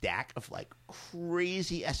stack of like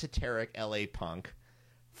crazy esoteric LA punk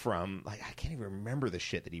from, like, I can't even remember the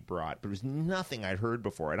shit that he brought, but it was nothing I'd heard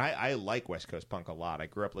before. And I like West Coast punk a lot. I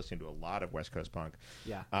grew up listening to a lot of West Coast punk.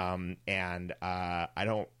 Yeah. And I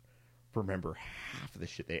don't remember half of the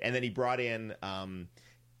shit and then he brought in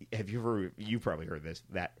you've probably heard this,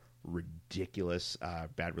 that ridiculous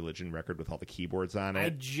Bad Religion record with all the keyboards on it. I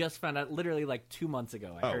just found out literally like 2 months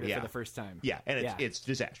ago. I heard it for the first time. Yeah, and it's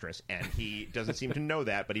disastrous, and he doesn't seem to know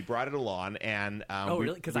that, but he brought it along, and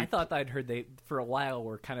really? Because I thought I'd heard they for a while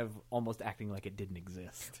were kind of almost acting like it didn't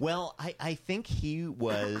exist. Well, I think he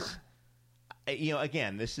was.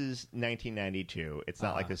 Again, this is 1992. It's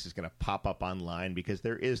not like this is going to pop up online because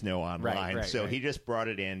there is no online. Right. He just brought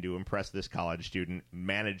it in to impress this college student,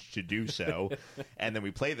 managed to do so, and then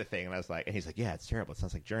we played the thing, and he's like, yeah, it's terrible. It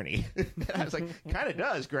sounds like Journey. And I was like, kind of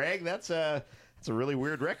does, Greg. That's a really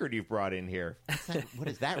weird record you've brought in here. What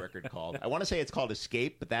is that record called? I want to say it's called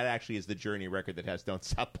Escape, but that actually is the Journey record that has Don't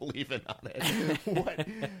Stop Believin' on it.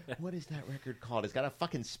 What is that record called? It's got a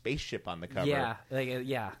fucking spaceship on the cover. Yeah,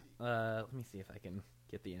 let me see if I can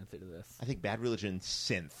get the answer to this. I think Bad Religion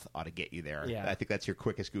Synth ought to get you there. Yeah. I think that's your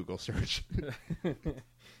quickest Google search. Let's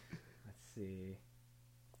see.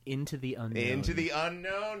 Into the Unknown. Into the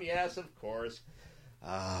Unknown, yes, of course.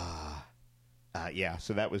 Yeah,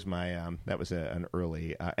 so that was my an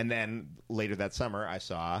early, and then later that summer I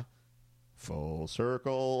saw Full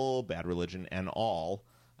Circle, Bad Religion, and all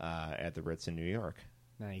at the Ritz in New York.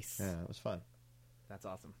 Nice. Yeah, it was fun. That's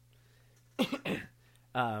awesome.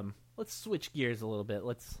 Let's switch gears a little bit.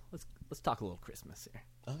 Let's talk a little Christmas here.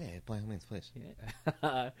 Okay, by all means, please.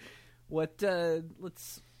 Yeah.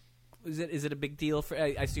 Is it a big deal for?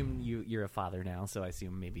 I assume you're a father now, so I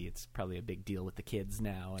assume maybe it's probably a big deal with the kids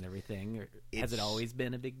now and everything. Or has it always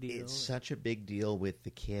been a big deal? It's such a big deal with the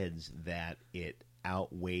kids that it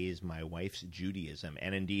outweighs my wife's Judaism,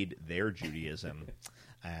 and indeed their Judaism,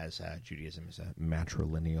 as Judaism is a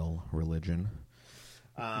matrilineal religion.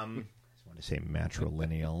 I just wanted to say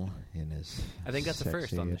matrilineal in his. I think that's the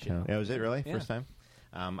first on the show. Yeah, was it really Yeah. first time?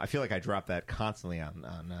 I feel like I drop that constantly on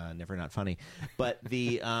Never Not Funny, but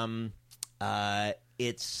the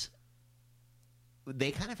it's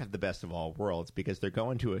they kind of have the best of all worlds because they're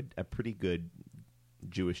going to a pretty good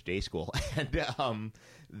Jewish day school, and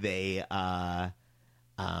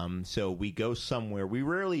so we go somewhere. We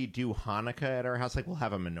rarely do Hanukkah at our house. Like, we'll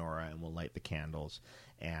have a menorah and we'll light the candles,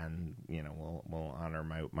 and we'll honor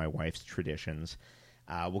my wife's traditions.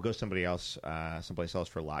 We'll go someplace else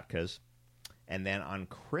for latkes. And then on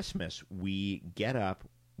Christmas, we get up.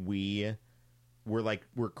 We're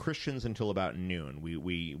Christians until about noon.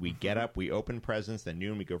 We get up, we open presents. Then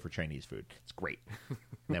noon, we go for Chinese food. It's great.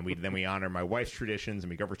 then we honor my wife's traditions, and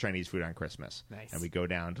we go for Chinese food on Christmas. Nice. And we go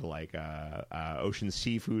down to like Ocean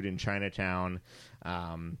Seafood in Chinatown,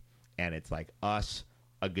 and it's like us,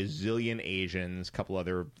 a gazillion Asians, a couple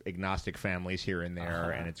other agnostic families here and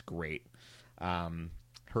there, and it's great.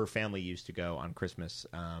 Her family used to go on Christmas.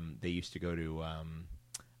 They used to go to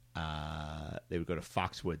they would go to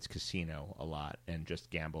Foxwoods Casino a lot and just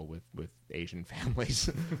gamble with Asian families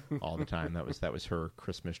all the time. That was her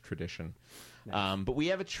Christmas tradition. Nice. But we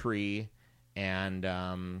have a tree, and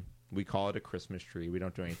We call it a Christmas tree. We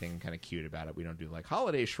don't do anything kind of cute about it. We don't do like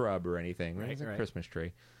holiday shrub or anything. Right, It's a right. Christmas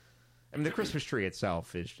tree. I mean, the Christmas tree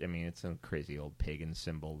itself is, I mean, it's a crazy old pagan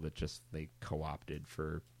symbol that just they co-opted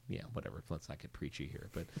for, whatever. Let's not get preachy here.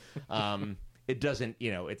 But it doesn't,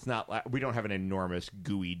 it's not like, we don't have an enormous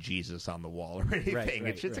gooey Jesus on the wall or anything. Right,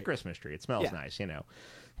 It's a right. Christmas tree. It smells Yeah. nice,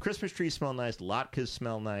 Christmas trees smell nice. Latkes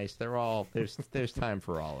smell nice. They're all, there's time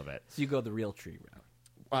for all of it. So you go the real tree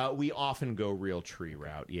route. We often go real tree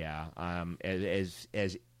route, yeah. As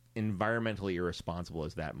environmentally irresponsible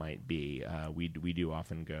as that might be, we do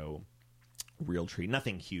often go real tree.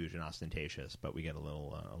 Nothing huge and ostentatious, but we get a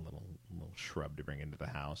little shrub to bring into the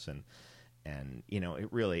house, and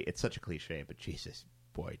it's such a cliche, but Jesus,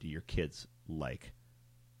 boy, do your kids like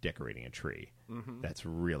decorating a tree? Mm-hmm. That's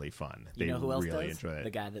really fun. You know who else really does? enjoy it. The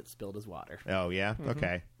guy that spilled his water. Oh yeah,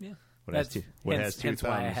 okay. Yeah. What has two hence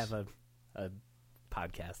why I thumbs? have a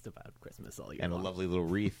podcast about Christmas all year And a long. lovely little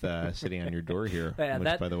wreath sitting on your door here, Yeah, which,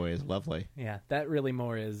 that- by the way, is lovely. Yeah, that really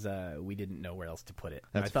more is we didn't know where else to put it.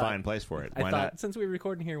 That's a fine place for it. I Why thought not? since we were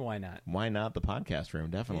recording here, why not? Why not the podcast room?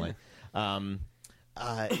 Definitely.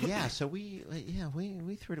 So we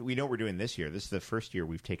threw it. We know what we're doing this year. This is the first year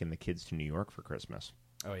we've taken the kids to New York for Christmas,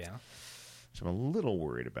 Oh yeah. which I'm a little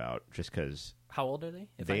worried about, just because How old are they?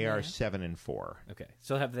 If I they may are ask? 7 and 4. Okay.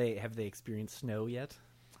 So have they experienced snow yet?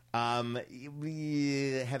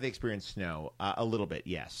 We have they experienced snow a little bit,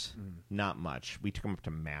 yes, not much. We took them up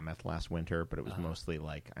to Mammoth last winter, but it was mostly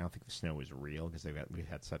like I don't think the snow was real because we've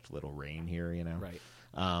had such little rain here, Right.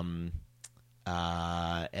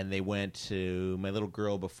 And they went to my little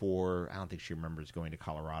girl before. I don't think she remembers going to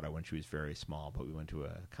Colorado when she was very small, but we went to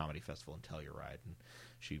a comedy festival in Telluride, and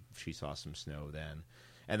she saw some snow then.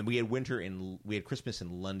 And then we had Christmas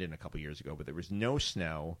in London a couple years ago, but there was no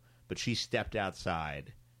snow. But she stepped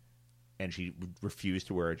outside, and she refused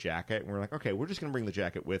to wear a jacket. And we're like, okay, we're just going to bring the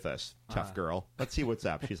jacket with us, tough girl. Let's see what's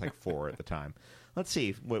up. She's like 4 at the time. Let's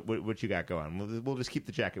see what you got going. We'll just keep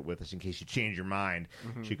the jacket with us in case you change your mind.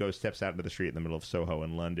 Mm-hmm. She steps out into the street in the middle of Soho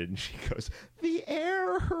in London, and she goes, the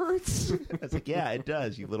air hurts. I was like, yeah, it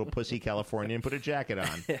does, you little pussy Californian. Put a jacket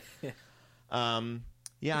on.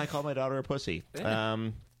 Yeah, I call my daughter a pussy.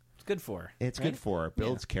 It's good for her. It's right? good for her.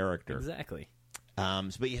 Builds character. Exactly.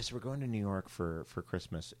 But yes, we're going to New York for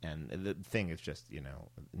Christmas, and the thing is just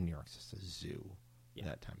New York's just a zoo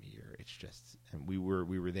that time of year. It's just, and we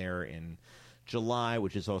were there in July,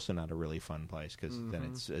 which is also not a really fun place because then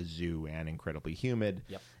it's a zoo and incredibly humid.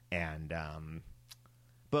 Yep. And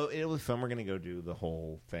but it'll be fun. We're going to go do the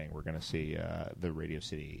whole thing. We're going to see the Radio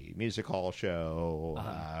City Music Hall show.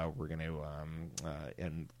 We're going to,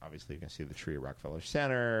 and obviously, you're going to see the tree at Rockefeller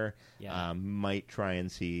Center. Yeah. Might try and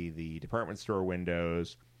see the department store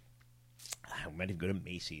windows. We might even go to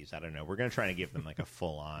Macy's. I don't know. We're going to try to give them like a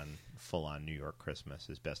full on New York Christmas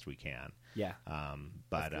as best we can. Yeah.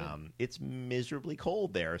 But it's miserably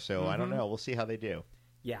cold there, so I don't know. We'll see how they do.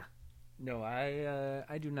 Yeah. No,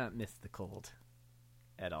 I do not miss the cold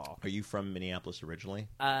at all. Are you from Minneapolis originally?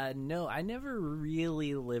 No, I never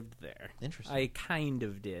really lived there. Interesting. I kind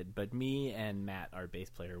of did, but me and Matt, our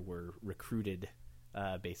bass player, were recruited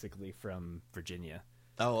basically from Virginia.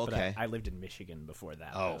 Oh, But okay. I lived in Michigan before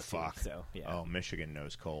that. Oh, though, too, fuck. So, yeah. Oh, Michigan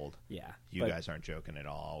knows cold. Yeah. You But guys aren't joking at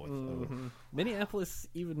all. With Minneapolis,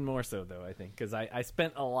 even more so, though, I think, because I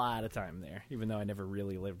spent a lot of time there, even though I never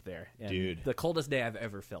really lived there. And Dude. the coldest day I've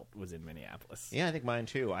ever felt was in Minneapolis. Yeah, I think mine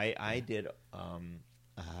too. I did.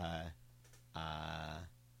 I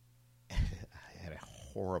had a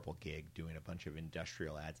horrible gig doing a bunch of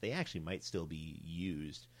industrial ads. They actually might still be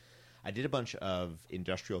used. I did a bunch of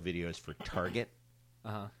industrial videos for Target,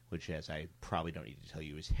 which, as I probably don't need to tell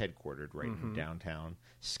you, is headquartered right in downtown,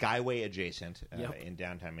 Skyway adjacent in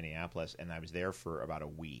downtown Minneapolis. And I was there for about a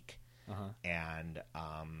week. And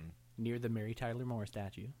Near the Mary Tyler Moore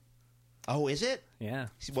statue. oh, is it? Yeah.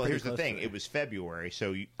 Well, Pretty here's the close thing. to there. It was February,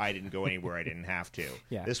 so I didn't go anywhere I didn't have to.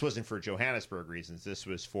 Yeah. This wasn't for Johannesburg reasons. This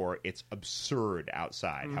was for it's absurd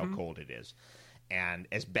outside how cold it is. And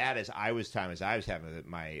as bad as I was having,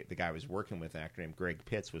 the guy I was working with, an actor named Greg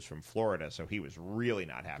Pitts, was from Florida, so he was really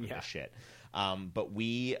not having this shit. But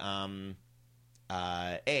we, found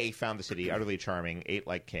the city utterly charming, ate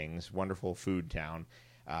like kings, wonderful food town.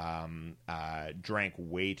 Drank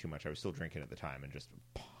way too much. I was still drinking at the time and just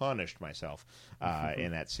punished myself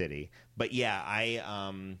in that city. But yeah,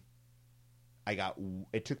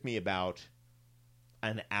 it took me about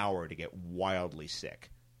an hour to get wildly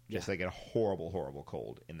sick. Just like a horrible, horrible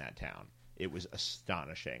cold in that town. It was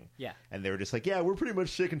astonishing. Yeah. And they were just like, yeah, we're pretty much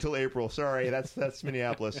sick until April. Sorry, that's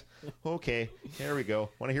Minneapolis. Okay, there we go.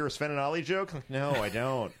 Want to hear a Sven and Ollie joke? Like, no, I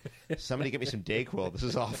don't. Somebody get me some Dayquil. This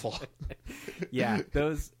is awful. Yeah,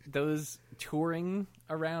 those touring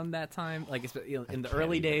around that time, like in the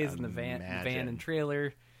early days in the van and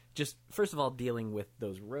trailer, just first of all dealing with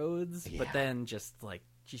those roads, but then just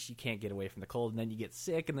you can't get away from the cold, and then you get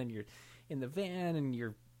sick, and then you're in the van and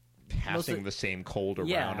you're passing the same cold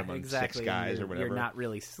around among exactly. 6 guys or whatever. You're not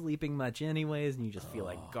really sleeping much anyways, and you just feel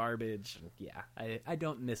like garbage. Yeah, I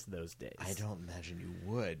don't miss those days. I don't imagine you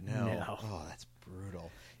would. No. No. Oh, that's brutal.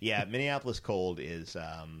 Yeah, Minneapolis cold is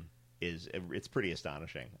it's pretty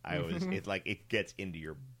astonishing. It gets into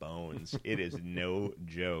your bones. It is no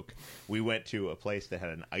joke. We went to a place that had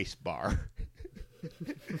an ice bar.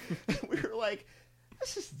 We were like,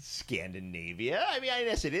 this is Scandinavia. I mean, I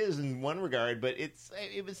guess it is in one regard, but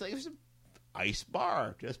it was an ice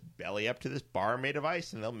bar. Just belly up to this bar made of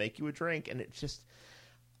ice, and they'll make you a drink, and it's just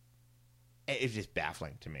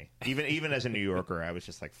baffling to me. Even as a New Yorker, I was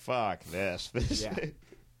just like, fuck this. Yeah,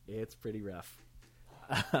 it's pretty rough.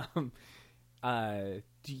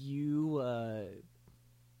 Do you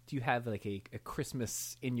have like a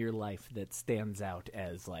Christmas in your life that stands out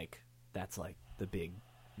as that's the big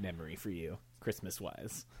memory for you, Christmas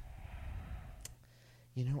wise?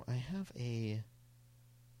 I have a.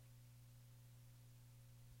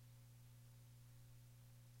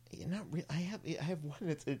 Not really. I have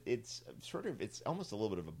one. It's sort of. It's almost a little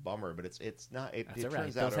bit of a bummer, but it's not. It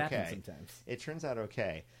turns out okay. Sometimes. It turns out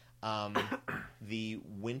okay. The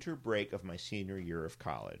winter break of my senior year of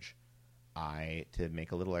college, I, to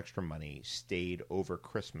make a little extra money, stayed over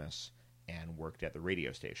Christmas and worked at the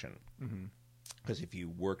radio station. Because if you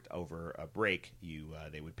worked over a break,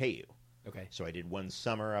 they would pay you. Okay. So I did one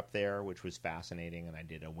summer up there, which was fascinating, and I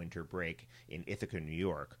did a winter break in Ithaca, New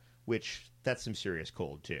York, which that's some serious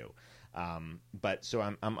cold too. But so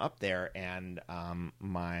I'm up there, and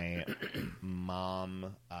my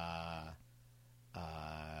mom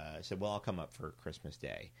said, "Well, I'll come up for Christmas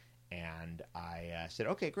Day," and I said,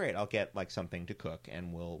 "Okay, great. I'll get something to cook,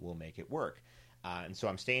 and we'll make it work." And so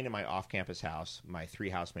I'm staying in my off-campus house. My 3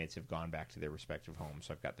 housemates have gone back to their respective homes,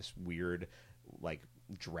 so I've got this weird,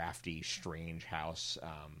 drafty, strange house.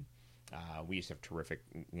 We used to have terrific,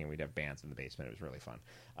 we'd have bands in the basement. It was really fun.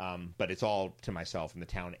 But it's all to myself, and the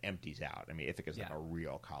town empties out. I mean, Ithaca's like a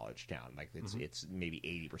real college town. It's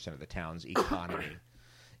maybe 80% of the town's economy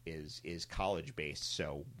is college based.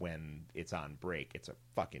 So when it's on break, it's a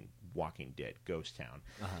fucking Walking Dead ghost town.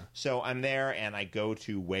 So I'm there, and I go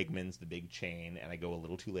to Wegmans, the big chain, and I go a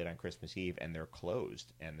little too late on Christmas Eve, and they're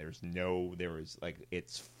closed. And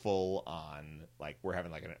it's full on, we're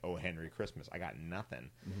having an O. Henry Christmas. I got nothing.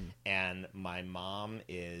 And my mom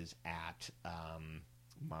is at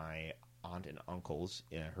my aunt and uncle's,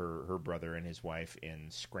 her brother and his wife in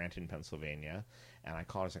Scranton, Pennsylvania. And I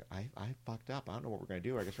called her, I fucked up. I don't know what we're going to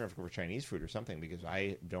do. I guess we're going to have to go for Chinese food or something, because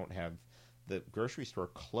I don't have the grocery store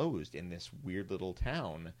closed in this weird little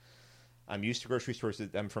town. I'm used to grocery stores.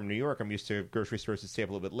 I'm from New York. I'm used to grocery stores that stay up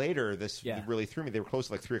a little bit later. This really threw me. They were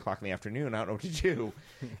closed at 3 o'clock in the afternoon. I don't know what to do.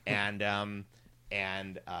 and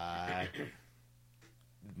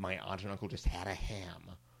my aunt and uncle just had a ham.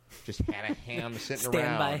 Sitting around.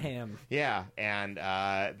 Standby ham. Yeah, and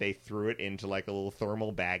they threw it into a little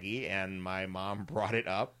thermal baggie, and my mom brought it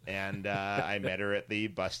up, and I met her at the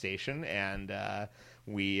bus station, and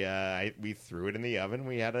we threw it in the oven.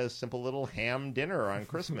 We had a simple little ham dinner on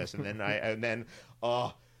Christmas, and then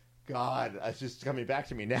oh God, it's just coming back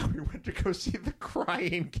to me now. We went to go see The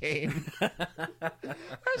Crying Game. I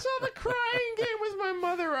saw The Crying Game with my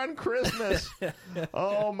mother on Christmas.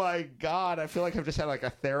 Oh my God, I feel like I've just had a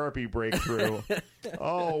therapy breakthrough.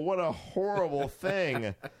 Oh, what a horrible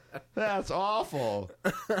thing. That's awful.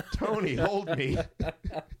 Tony, hold me.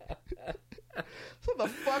 So The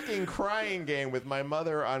fucking Crying Game with my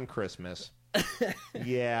mother on Christmas.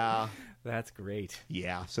 Yeah. That's great.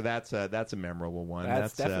 Yeah, so that's a memorable one.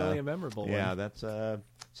 That's definitely a memorable one. Yeah, that's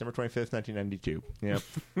December 25th, 1992. Yep,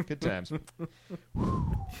 good times.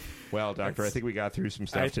 Well, Doctor, I think we got through some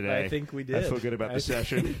stuff today. I think we did. I feel good about the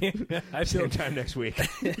session. Same time next week.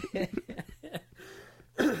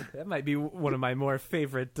 That might be one of my more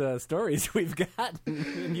favorite stories we've got,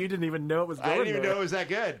 and you didn't even know it was going I didn't even there. know it was that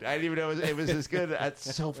good. I didn't even know it was as good.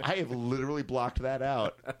 I have literally blocked that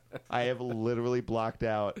out. I have literally blocked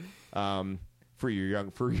out. For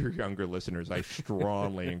your younger listeners, I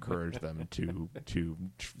strongly encourage them to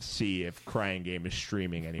see if Crying Game is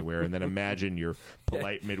streaming anywhere, and then imagine your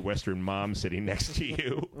polite Midwestern mom sitting next to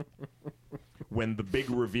you when the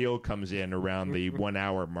big reveal comes in around the 1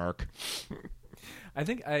 hour mark. I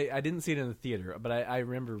think I didn't see it in the theater, but I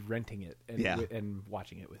remember renting it and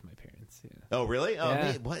watching it with my parents. Yeah. Oh, really? Oh,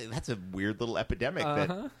 Yeah. man, that's a weird little epidemic.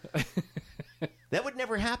 That would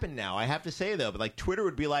never happen now, I have to say, though. But, like, Twitter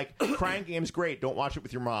would be like, Crying Game's great, don't watch it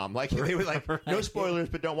with your mom. Like, they would like, no spoilers,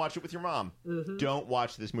 but don't watch it with your mom. Don't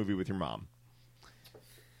watch this movie with your mom.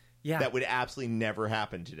 Yeah. That would absolutely never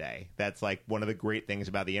happen today. That's, like, one of the great things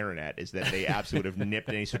about the internet is that they absolutely would have nipped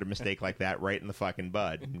any sort of mistake like that right in the fucking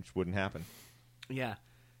bud. It just wouldn't happen. Yeah.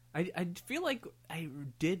 I feel like I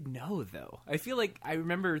did know, though. I feel like I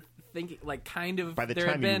remember thinking, like, kind of... By the there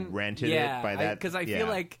time had you been, rented it, by that... Because I feel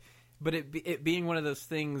like... But it being one of those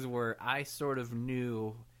things where I sort of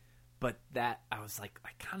knew... But that, I was like, I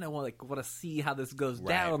kind of want to see how this goes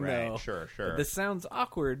down, though. Sure. This sounds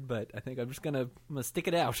awkward, but I think I'm just I'm gonna stick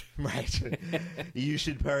it out. Right. You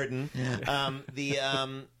should pardon. That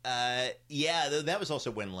was also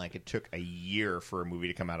when, like, it took a year for a movie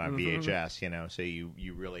to come out on VHS, you know, so you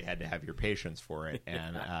really had to have your patience for it.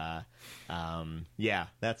 And,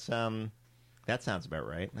 that sounds about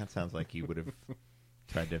right. That sounds like you would have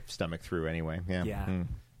tried to stomach through anyway. Yeah. Yeah.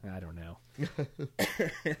 I don't know.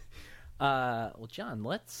 Well, John,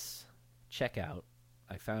 let's check out.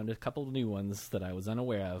 I found a couple of new ones that I was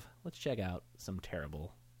unaware of. Let's check out some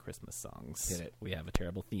terrible Christmas songs. Hit it. We have a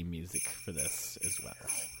terrible theme music for this as well.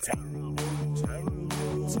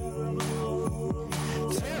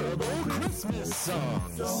 Terrible Christmas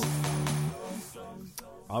songs.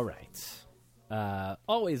 All right.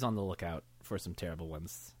 Always on the lookout for some terrible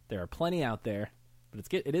ones. There are plenty out there. But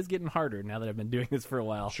it is getting harder now that I've been doing this for a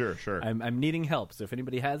while. Sure. I'm needing help, so if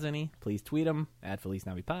anybody has any, please tweet them at Felice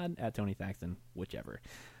Navipod, at Tony Thaxton, whichever.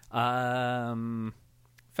 Found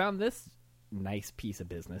this nice piece of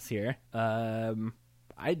business here.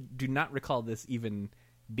 I do not recall this even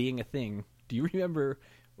being a thing. Do you remember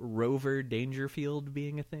Rover Dangerfield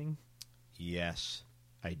being a thing? Yes,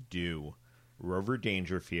 I do. Rover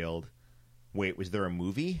Dangerfield. Wait, was there a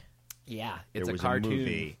movie? Yeah, it's there a was cartoon. A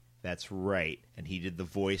movie. That's right. And he did the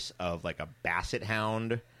voice of, like, a basset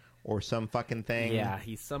hound or some fucking thing. Yeah,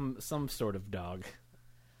 he's some sort of dog.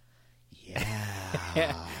 Yeah.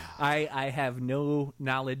 I have no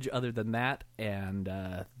knowledge other than that, and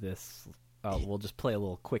we'll just play a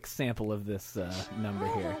little quick sample of this number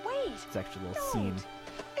here. Wait! It's actually a little Don't. scene.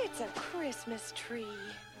 It's a Christmas tree.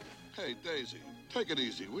 Hey, Daisy, take it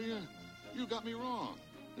easy, will you? You got me wrong.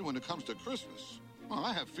 And when it comes to Christmas, well,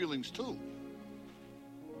 I have feelings, too.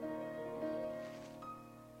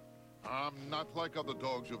 I'm not like other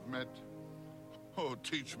dogs you've met. Oh,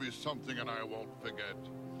 teach me something and I won't forget.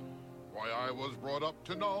 Why, I was brought up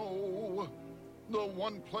to know the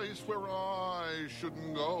one place where I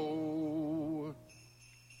shouldn't go.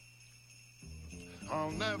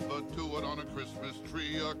 I'll never do it on a Christmas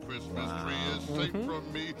tree. A Christmas tree is safe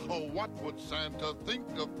from me. Oh, what would Santa think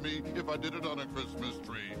of me if I did it on a Christmas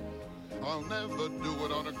tree? I'll never do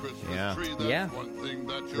it on a Christmas tree. That's one thing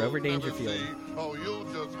that you'll Rover never Dangerfield. see. Oh, you'll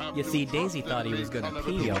just have You to see, trust Daisy in thought he me. was going I'll to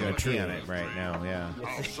never pee do on it the a tree. on it right now, yeah.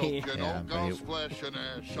 I'll soak in Yeah, old but God's it- flesh and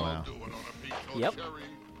ash. Wow. I'll do it on a peach or Yep. cherry.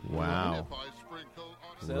 Wow. If I sprinkle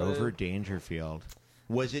on So- Rover Dangerfield.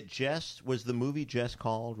 Was the movie just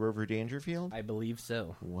called Rover Dangerfield? I believe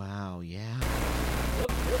so. Wow, yeah.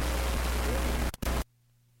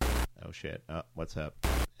 Oh shit. What's up?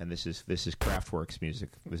 And this is Kraftwerk's music.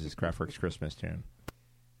 This is Kraftwerk's Christmas tune.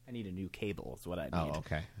 I need a new cable is what I need. Oh,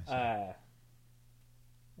 okay.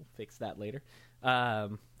 We'll fix that later.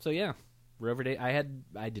 So yeah, Rover Day.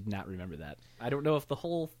 I did not remember that. I don't know if the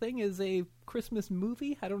whole thing is a Christmas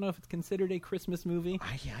movie. I don't know if it's considered a Christmas movie.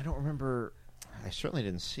 I don't remember. I certainly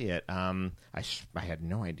didn't see it. I had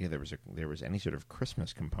no idea there was any sort of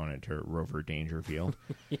Christmas component to Rover Dangerfield.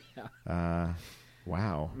 Yeah.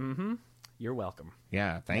 Wow. Mm-hmm. You're welcome.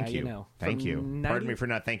 Yeah, thank Now you. you know. Thank From you. 90 Pardon me for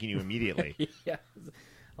not thanking you immediately. Yeah.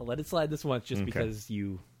 I'll let it slide this once just Okay. because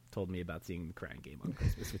you told me about seeing the Crying Game on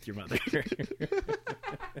Christmas with your mother.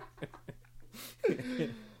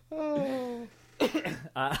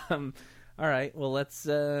 All right. Well, let's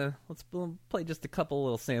play just a couple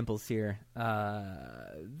little samples here.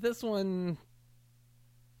 This one,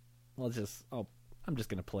 I'm just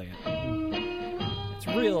gonna play it. It's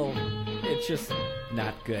real. It's just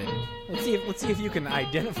not good. Let's see if you can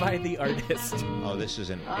identify the artist. Oh, this is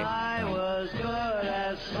an. I was good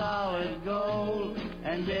as solid gold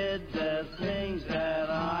and did the things that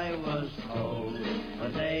I was told.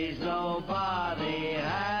 But days nobody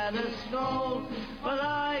had a scold, but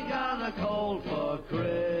I got a cold for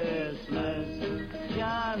Christmas.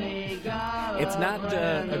 Johnny got It's not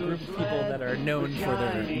a group of people that are known for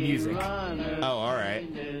their music. Oh, all right.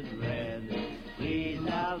 He's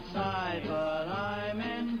outside, but I'm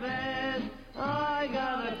in bed. I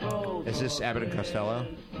got a cold. Is this Abbott and Costello?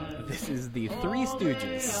 This is the Three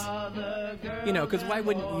Stooges. Other You know, because why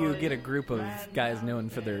wouldn't you get a group of guys known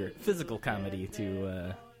for their physical comedy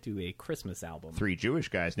to do a Christmas album? 3 Jewish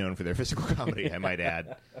guys known for their physical comedy, I might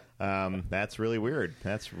add. That's really weird.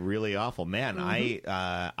 That's really awful. Man,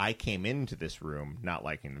 I came into this room not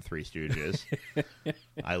liking the Three Stooges.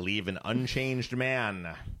 I leave an unchanged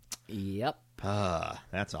man. Yep.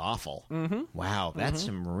 That's awful. Wow, that's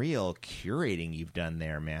some real curating you've done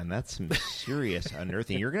there, man. That's some serious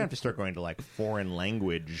unearthing. You're going to have to start going to, like, foreign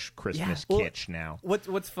language Christmas kitsch now.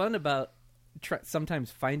 What's fun about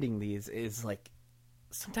sometimes finding these is, like,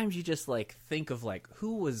 sometimes you just, like, think of, like,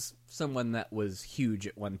 who was someone that was huge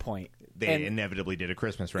at one point. They inevitably did a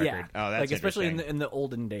Christmas record. Yeah. Oh, that's like, especially interesting. in the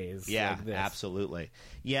olden days. Yeah, like this. absolutely.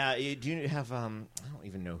 Yeah, do you have? I don't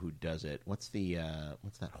even know who does it. What's that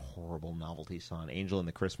horrible novelty song? Angel in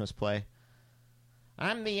the Christmas Play.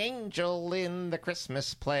 I'm the angel in the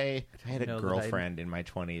Christmas play. I had a girlfriend in my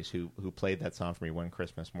 20s who played that song for me one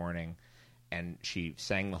Christmas morning, and she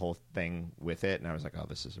sang the whole thing with it, and I was like, oh,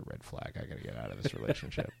 this is a red flag. I got to get out of this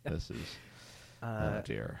relationship. This is oh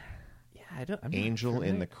dear. Yeah, I'm Angel not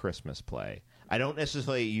in the Christmas Play. I don't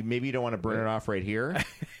necessarily. Maybe you don't want to burn it off right here.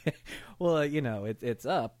 Well, you know, it's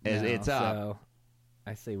up. It's now, up. So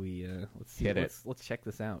I say we let's see. Hit it. Let's check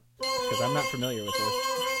this out because I'm not familiar with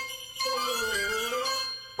this.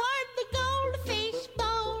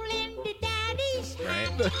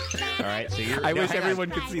 Right. All right. So you're. I now, wish hang on. everyone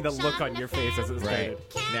could see the look on your face as it started.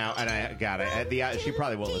 Right now, and I got it. She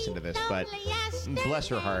probably won't listen to this, but bless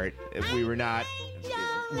her heart, we were not.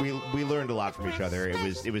 We learned a lot from each other.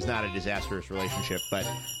 It was not a disastrous relationship, but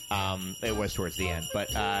it was towards the end. But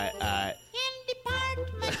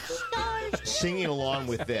singing along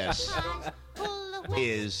with this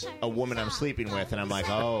is a woman I'm sleeping with, and I'm like,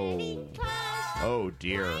 oh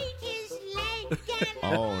dear.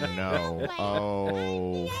 Oh no.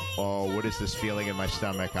 Oh, what is this feeling in my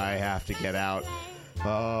stomach? I have to get out.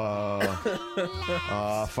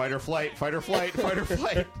 Fight or flight, fight or flight, fight or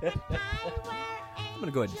flight. I'm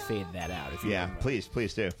going to go ahead and fade that out. If you Yeah, don't mind. please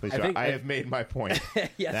do. Please I do. think- I have made my point.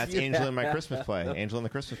 Yes, That's you Angel have. in my Christmas play. Angel in the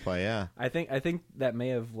Christmas play, yeah. I think that may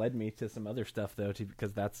have led me to some other stuff though,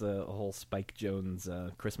 because that's a whole Spike Jones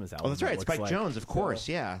Christmas album. Oh, that's right. it looks Spike like. Jones, of course,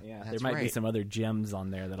 yeah. Yeah, That's there might be right. some other gems on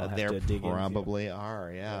there that I'll have There to dig into. probably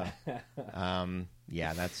are, yeah.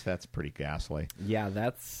 Yeah, that's pretty ghastly. Yeah,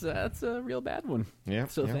 that's a real bad one. Yeah.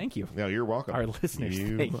 So yeah. thank you. No, you're welcome. Our listeners,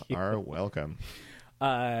 thank you. are welcome.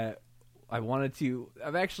 I wanted to.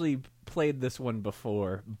 I've actually played this one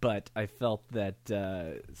before, but I felt that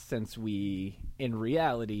since we, in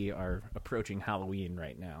reality, are approaching Halloween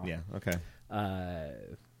right now. Yeah, okay.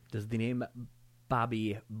 Does the name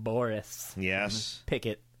Bobby Boris Yes.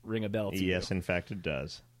 Pickett ring a bell to you? Yes, in fact, it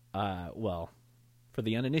does. Well, for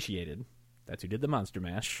the uninitiated, that's who did the Monster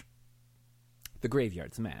Mash. The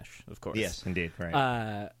Graveyard Smash, of course. Yes, indeed,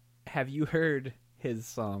 right. Have you heard his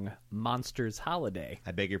song Monsters Holiday?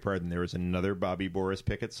 I beg your pardon, there was another Bobby Boris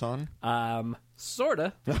Pickett song?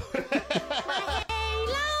 Sorta.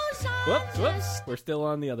 Whoops. We're still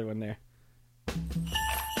on the other one there.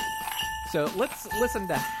 So let's listen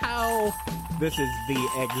to how this is the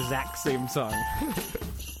exact same song.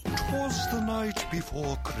 'Twas the night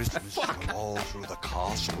before Christmas, and all through the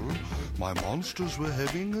castle, my monsters were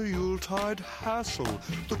having a Yuletide hassle.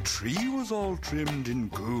 The tree was all trimmed in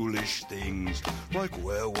ghoulish things, like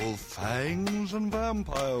werewolf fangs and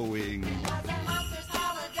vampire wings.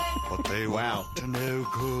 But they were Wow. up to no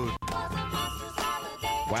good.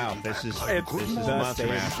 Wow, this is It's this is the Monster same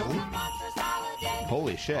Mash. song.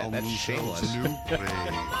 Holy shit, Found that's themselves shameless. a new grave.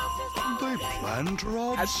 They planned to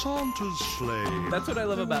rob Santa's sleigh. That's what I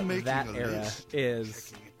love They were about making that a era list,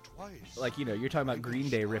 is, checking it twice. like, you know, you're talking about Green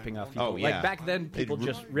Day ripping off people. Oh, yeah. Like, back then, people They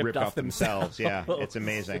just ripped off themselves. Yeah, it's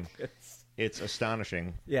amazing. It's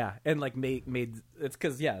astonishing. Yeah, and, like, made it's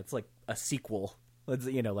because, yeah, it's like a sequel. Let's,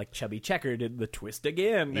 you know, like Chubby Checker did the twist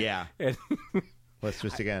again. Yeah. And- Let's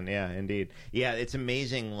twist again. Yeah, indeed. Yeah, it's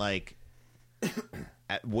amazing, like,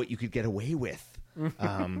 at what you could get away with.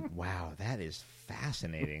 Wow, that is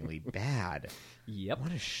fascinatingly bad. Yep.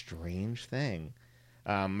 What a strange thing.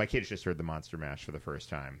 My kids just heard the Monster Mash for the first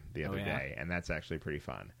time the other yeah? day, and that's actually pretty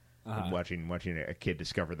fun. Watching a kid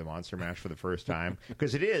discover the Monster Mash for the first time.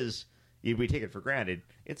 Because it is, we take it for granted,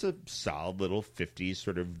 it's a solid little 50s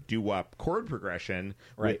sort of doo-wop chord progression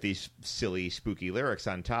Right. with these silly, spooky lyrics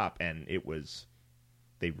on top, and it was...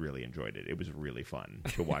 They really enjoyed it. It was really fun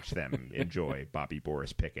to watch them enjoy Bobby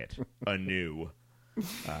Boris Pickett anew.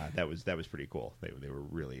 That was pretty cool. They were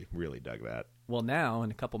really dug that. well, now,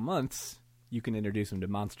 in a couple months, you can introduce them to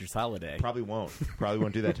Monsters Holiday. Probably won't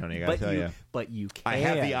do that, Tony. I gotta tell you. But you can. I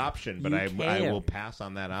have the option, but You I can. will pass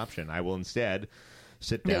on that option. I will instead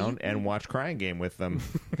sit down and watch Crying Game with them.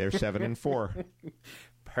 They're 7 and 4.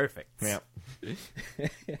 Perfect. Yeah.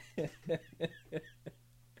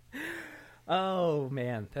 Oh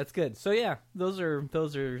man, that's good. So yeah, those are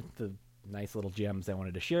the nice little gems I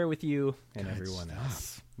wanted to share with you and everyone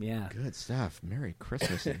else. Yeah, Good stuff. Merry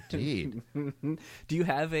Christmas indeed. Do you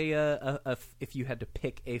have a if you had to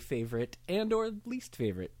pick a favorite and or least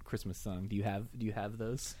favorite Christmas song? Do you have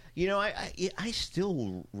those? You know, I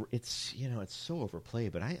still, it's, you know, it's so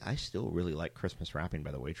overplayed, but I still really like Christmas Wrapping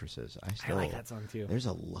by the Waitresses. I like that song too. There's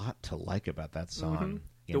a lot to like about that song.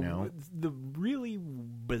 You know, the really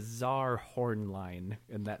bizarre horn line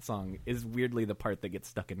in that song is weirdly the part that gets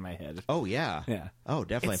stuck in my head. Oh yeah, Yeah. Oh,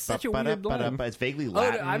 definitely. It's such a weird line. It's vaguely Oh,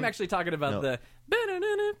 Latin. no, I'm actually talking about the.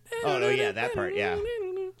 Oh no, yeah, that part. Yeah,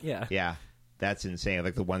 Yeah. yeah. That's insane.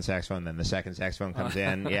 Like the one saxophone, then the second saxophone comes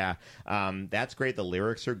in. Yeah, that's great. The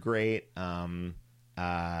lyrics are great.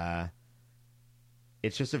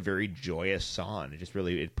 It's just a very joyous song. It just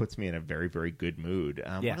really puts me in a very, very good mood.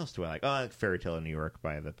 Yeah. What else do I like? Oh, Fairy Tale in New York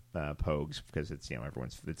by the Pogues, because it's, you know,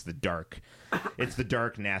 it's the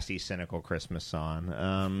dark, nasty, cynical Christmas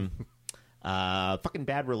song. Fucking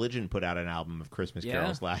Bad Religion put out an album of Christmas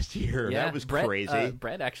carols last year. Yeah. That was Brett, crazy.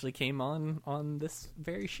 Brett actually came on this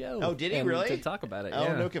very show. Oh, did he and really? to talk about it? Oh,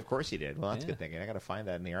 yeah. no, of course he did. Well, that's Yeah. good thinking. I got to find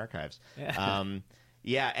that in the archives. Yeah.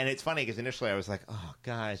 Yeah, and it's funny because initially I was like, "Oh,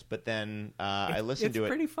 guys," but then I listened to it. It's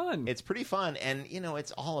pretty fun. It's pretty fun, and you know,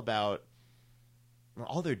 it's all about.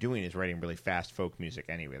 All they're doing is writing really fast folk music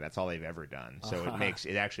anyway. That's all they've ever done. So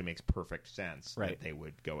it actually makes perfect sense Right. that they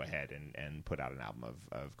would go ahead and put out an album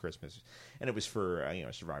of Christmas, and it was for you know,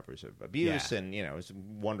 survivors of abuse, Yeah. and you know, it was a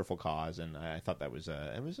wonderful cause, and I thought that was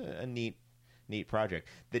a neat project.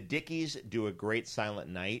 The Dickies do a great Silent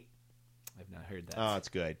Night. I've not heard that. Oh, it's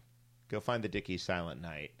good. Go find the Dickies Silent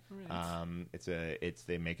Night. Right.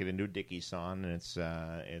 They make it into a Dickies song, and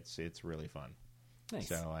it's really fun. Nice.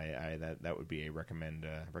 So that would be a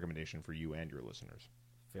recommendation for you and your listeners.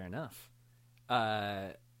 Fair enough.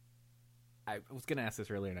 I was going to ask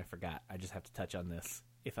this earlier and I forgot. I just have to touch on this,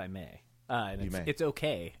 if I may. And You may. It's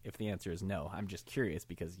okay if the answer is no. I'm just curious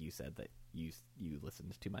because you said that you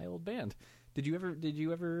listened to my old band. Did you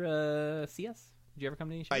ever see us? Did you ever come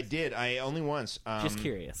to any shows? I did. I only once. Just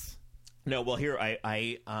curious. No, well, here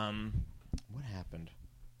I what happened?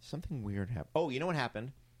 Something weird happened. Oh, you know what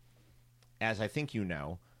happened? As I think you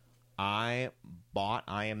know, I bought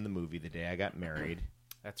I Am the Movie the day I got married.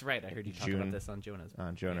 That's right. I heard you talk about this on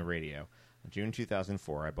Jonah Radio. June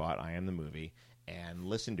 2004, I bought I Am the Movie and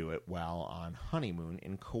listened to it while on honeymoon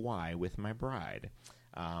in Kauai with my bride.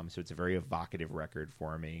 So it's a very evocative record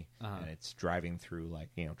for me, and it's driving through, like,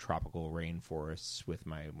 you know, tropical rainforests with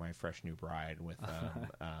my fresh new bride with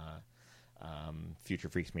Future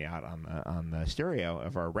Freaks Me Out on the stereo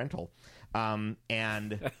of our rental.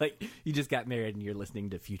 And Like, you just got married and you're listening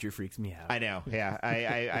to Future Freaks Me Out. I know, yeah.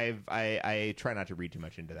 I try not to read too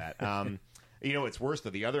much into that. You know, what's worse,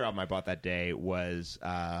 though, the other album I bought that day was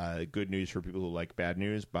Good News for People Who Like Bad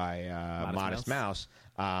News by Modest Mouse.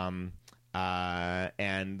 And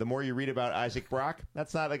the more you read about Isaac Brock,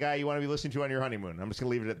 that's not the guy you want to be listening to on your honeymoon. I'm just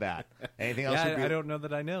going to leave it at that. Anything else? I don't know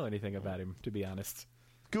that I know anything about him, to be honest.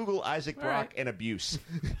 Google Isaac Brock and abuse.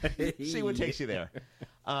 See what takes you there.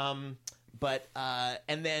 And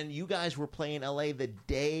then you guys were playing LA the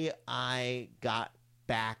day I got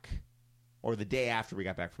back, or the day after we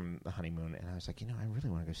got back from the honeymoon, and I was like, you know, I really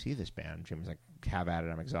want to go see this band. Jim was like, have at it,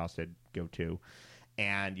 I'm exhausted, go to.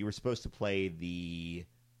 And you were supposed to play the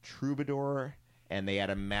Troubadour, and they had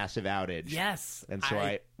a massive outage. Yes. And so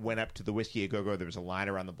I went up to the Whiskey A Go-Go. There was a line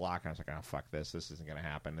around the block, and I was like, oh, fuck this. This isn't going to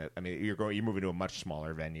happen. I mean, you're moving to a much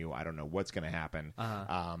smaller venue. I don't know what's going to happen.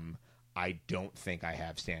 I don't think I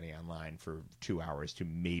have standing on line for 2 hours to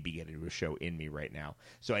maybe get into a show in me right now.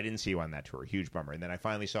 So I didn't see you on that tour. Huge bummer. And then I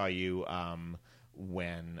finally saw you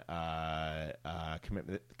when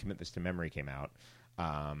Commit This to Memory came out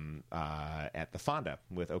at the Fonda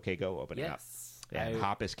with OK Go opening up. And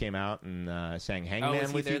Hoppus came out and sang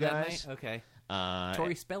Hangman with you guys. Okay.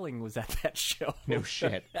 Tori Spelling was at that show. No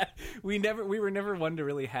shit. we were never one to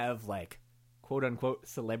really have, like, quote unquote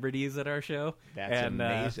celebrities at our show. That's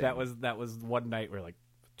amazing. That was one night where, like,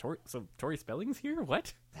 Tori Spelling's here?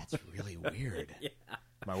 What? That's really weird. Yeah.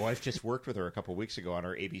 My wife just worked with her a couple weeks ago on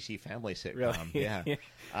her ABC Family sitcom. Really? Yeah.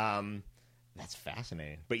 That's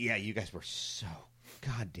fascinating. But yeah, you guys were so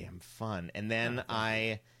goddamn fun. And then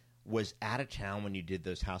I was out of town when you did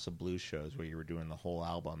those House of Blues shows where you were doing the whole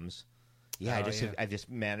albums. Yeah, I just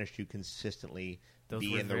managed to consistently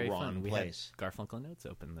be in the wrong place. Garfunkel and Oates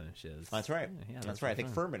opened the shows. That's right. Yeah, that's right. I think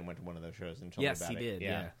Furman went to one of those shows and told me about it. Yes, he did.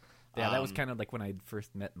 Yeah. Yeah, that was kind of like when I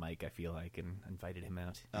first met Mike, I feel like, and invited him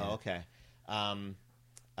out. Oh, okay.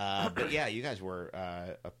 But yeah, you guys were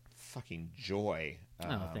a fucking joy.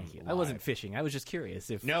 Thank you. I live. wasn't fishing. I was just curious.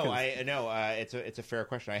 It's a fair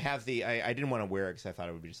question. I have I didn't want to wear it because I thought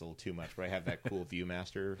it would be just a little too much, but I have that cool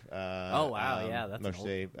Viewmaster. Oh wow, yeah, that's an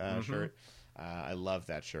old... shirt. I love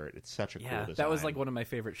that shirt. It's such a cool design. That was like one of my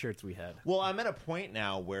favorite shirts we had. Well, I'm at a point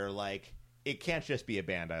now where like it can't just be a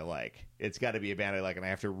band I like. It's got to be a band I like, and I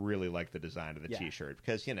have to really like the design of the T-shirt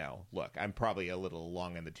because, look, I'm probably a little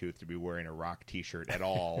long in the tooth to be wearing a rock T-shirt at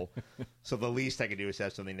all. So the least I can do is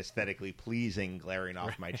have something aesthetically pleasing glaring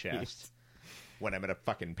off my chest when I'm at a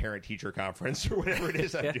fucking parent-teacher conference or whatever it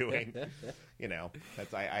is I'm doing.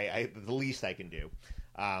 That's the least I can do.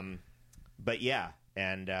 But yeah,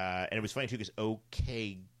 and it was funny too because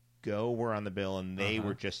OK Go were on the bill, and they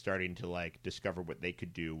were just starting to like discover what they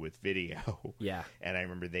could do with video. Yeah, and I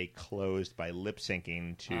remember they closed by lip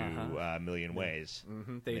syncing to A Million Ways.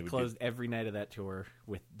 Mm-hmm. They closed every night of that tour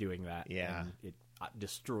with doing that. Yeah, and it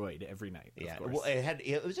destroyed every night. Yeah, of course. Well,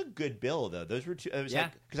 it was a good bill though. Those were two. It was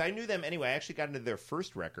because I knew them anyway. I actually got into their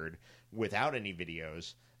first record without any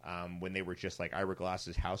videos. When they were just like Ira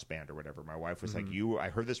Glass's house band or whatever. My wife was like, I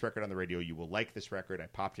heard this record on the radio. You will like this record. I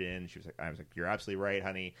popped it in. I was like, you're absolutely right,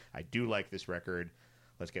 honey. I do like this record.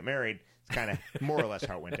 Let's get married. It's kind of more or less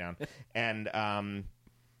how it went down. And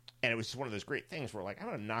it was just one of those great things where like, I'm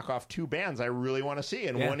going to knock off two bands I really want to see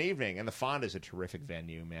in one evening. And the Fond is a terrific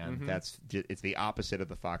venue, man. It's the opposite of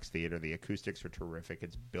the Fox Theater. The acoustics are terrific.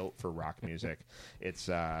 It's built for rock music. It's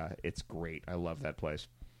great. I love that place.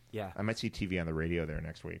 Yeah, I might see TV on the radio there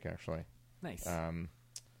next week, actually. Nice.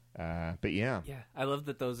 But yeah. Yeah, I love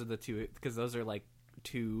that those are the two, because those are like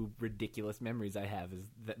two ridiculous memories I have, is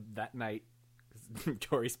that night,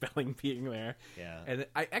 Tori Spelling being there. Yeah. And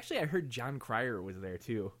I heard John Cryer was there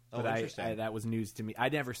too. Oh, but interesting. that was news to me. I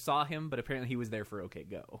never saw him, but apparently he was there for OK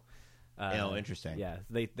Go. Interesting. Yeah,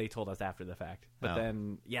 they told us after the fact. But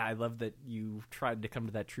then, I love that you tried to come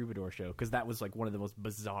to that Troubadour show, because that was like one of the most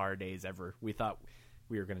bizarre days ever. We thought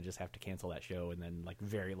we were going to just have to cancel that show, and then like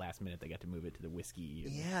very last minute they got to move it to the Whiskey.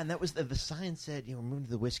 Yeah, and that was the sign said we're moving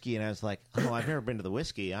to the Whiskey, and I was like, oh, I've never been to the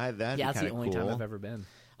Whiskey. That's the only time I've ever been.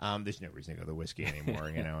 There's no reason to go to the Whiskey anymore.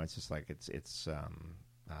 It's just like it's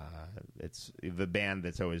the band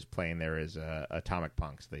that's always playing there is Atomic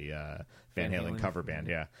Punks, the Van Halen cover band.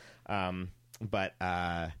 Yeah, but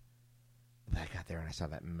I got there and I saw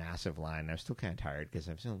that massive line. I was still kind of tired because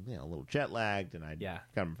I was a little jet lagged, and I got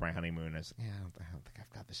for my honeymoon. I was like, I don't think I've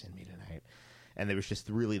got this in me tonight. And there was just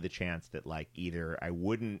really the chance that like either I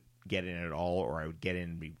wouldn't get in at all, or I would get in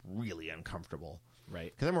and be really uncomfortable.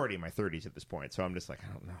 Right. Because I'm already in my 30s at this point, so I'm just like,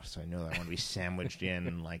 I don't know. So I know that I want to be sandwiched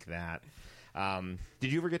in like that.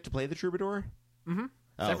 Did you ever get to play the Troubadour? Mm-hmm.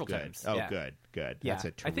 Several good. times. Oh, Yeah. good. Yeah. That's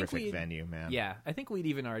a terrific venue, man. Yeah, I think we'd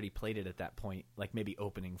even already played it at that point, like maybe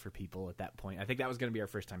opening for people at that point. I think that was going to be our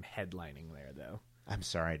first time headlining there, though. I'm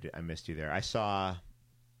sorry I missed you there. I saw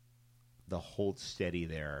the Hold Steady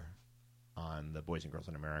there on the Boys and Girls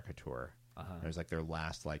in America tour. It was like their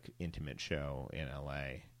last like intimate show in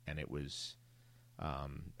LA, and it was,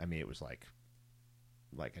 it was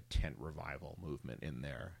like a tent revival movement in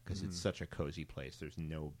there, because it's such a cozy place. There's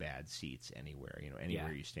no bad seats anywhere.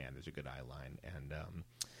 Anywhere you stand, there's a good eye line, and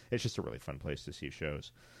it's just a really fun place to see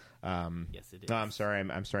shows. Yes, it is. No, I'm sorry.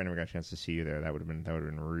 I'm sorry I never got a chance to see you there. That would have been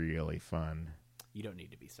really fun. You don't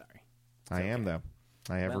need to be sorry. I am though.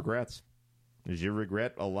 I have regrets. Did you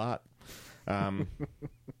regret a lot?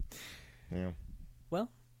 Yeah. Well,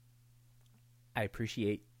 I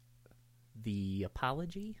appreciate the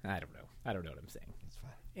apology. I don't know what I'm saying. That's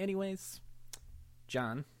fine. Anyways,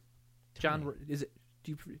 John, is it?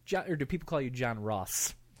 Or do people call you John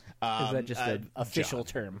Ross? Is that just an official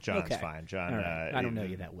term? John's fine. John. Right. I don't know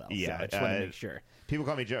you that well. Yeah, so I just want to make sure. People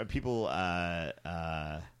call me John.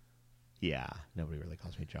 Yeah, nobody really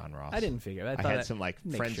calls me John Ross. I didn't figure. I had some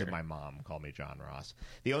friends of my mom call me John Ross.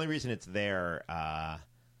 The only reason it's there,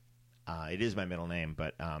 it is my middle name,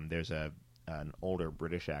 but there's an older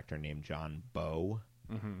British actor named John Bowe,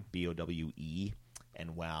 Bowe,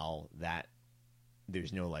 and while that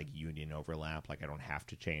there's no like union overlap, like I don't have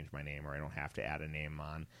to change my name or I don't have to add a name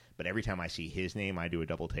on, but every time I see his name, I do a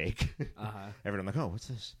double take. Everyone like, oh, what's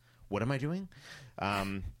this? What am I doing?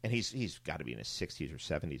 And he's got to be in his 60s or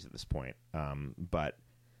 70s at this point. But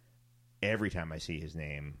every time I see his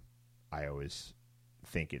name, I always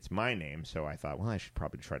think it's my name. So I thought, well, I should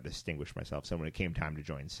probably try to distinguish myself. So when it came time to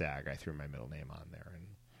join SAG, I threw my middle name on there. And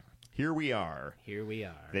here we are.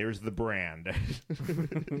 There's the brand.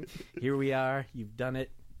 Here we are. You've done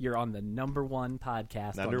it. You're on the #1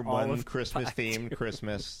 podcast. #1 Christmas-themed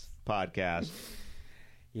Christmas podcast.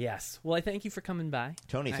 Yes. Well, I thank you for coming by.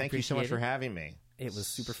 Tony, I thank you so much appreciate for it. having me. It was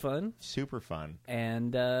super fun. Super fun.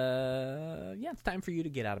 And, yeah, it's time for you to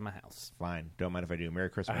get out of my house. Fine. Don't mind if I do. Merry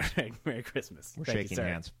Christmas. All right. Merry Christmas. We're Thank you, shaking sir.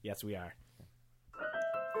 hands. Yes, we are.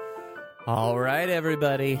 All right,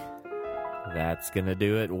 everybody. That's going to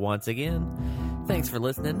do it once again. Thanks for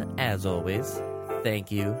listening, as always.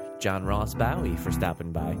 Thank you, John Ross Bowie, for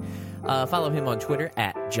stopping by. Follow him on Twitter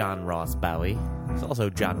at John Ross Bowie. It's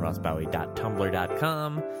also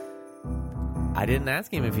johnrossbowie.tumblr.com. I didn't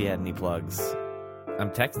ask him if he had any plugs. I'm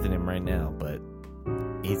texting him right now, but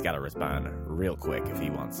he's got to respond real quick if he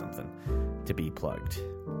wants something to be plugged.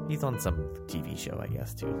 He's on some TV show, I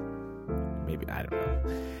guess, too. Maybe, I don't know.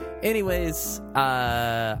 Anyways,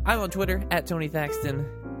 I'm on Twitter at Tony Thaxton,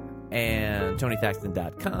 and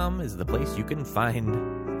TonyThaxton.com is the place you can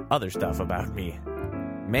find other stuff about me.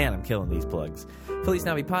 Man, I'm killing these plugs.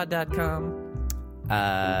 FeliceNaviPod.com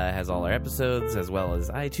has all our episodes as well as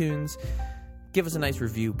iTunes. Give us a nice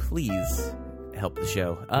review, please. Help the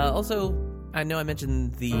show. Also, I know I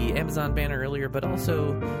mentioned the Amazon banner earlier, but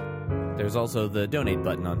also there's also the donate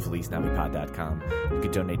button on FeliceNaviPod.com. You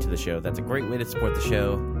can donate to the show. That's a great way to support the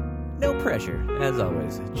show. No pressure, as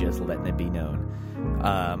always. Just letting it be known.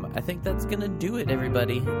 I think that's going to do it,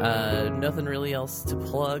 everybody. Nothing really else to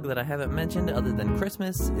plug that I haven't mentioned other than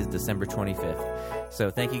Christmas is December 25th. So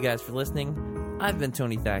thank you guys for listening. I've been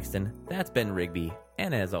Tony Thaxton. That's Ben Rigby.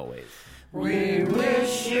 And as always, We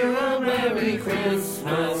wish you a Merry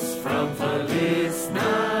Christmas from Felice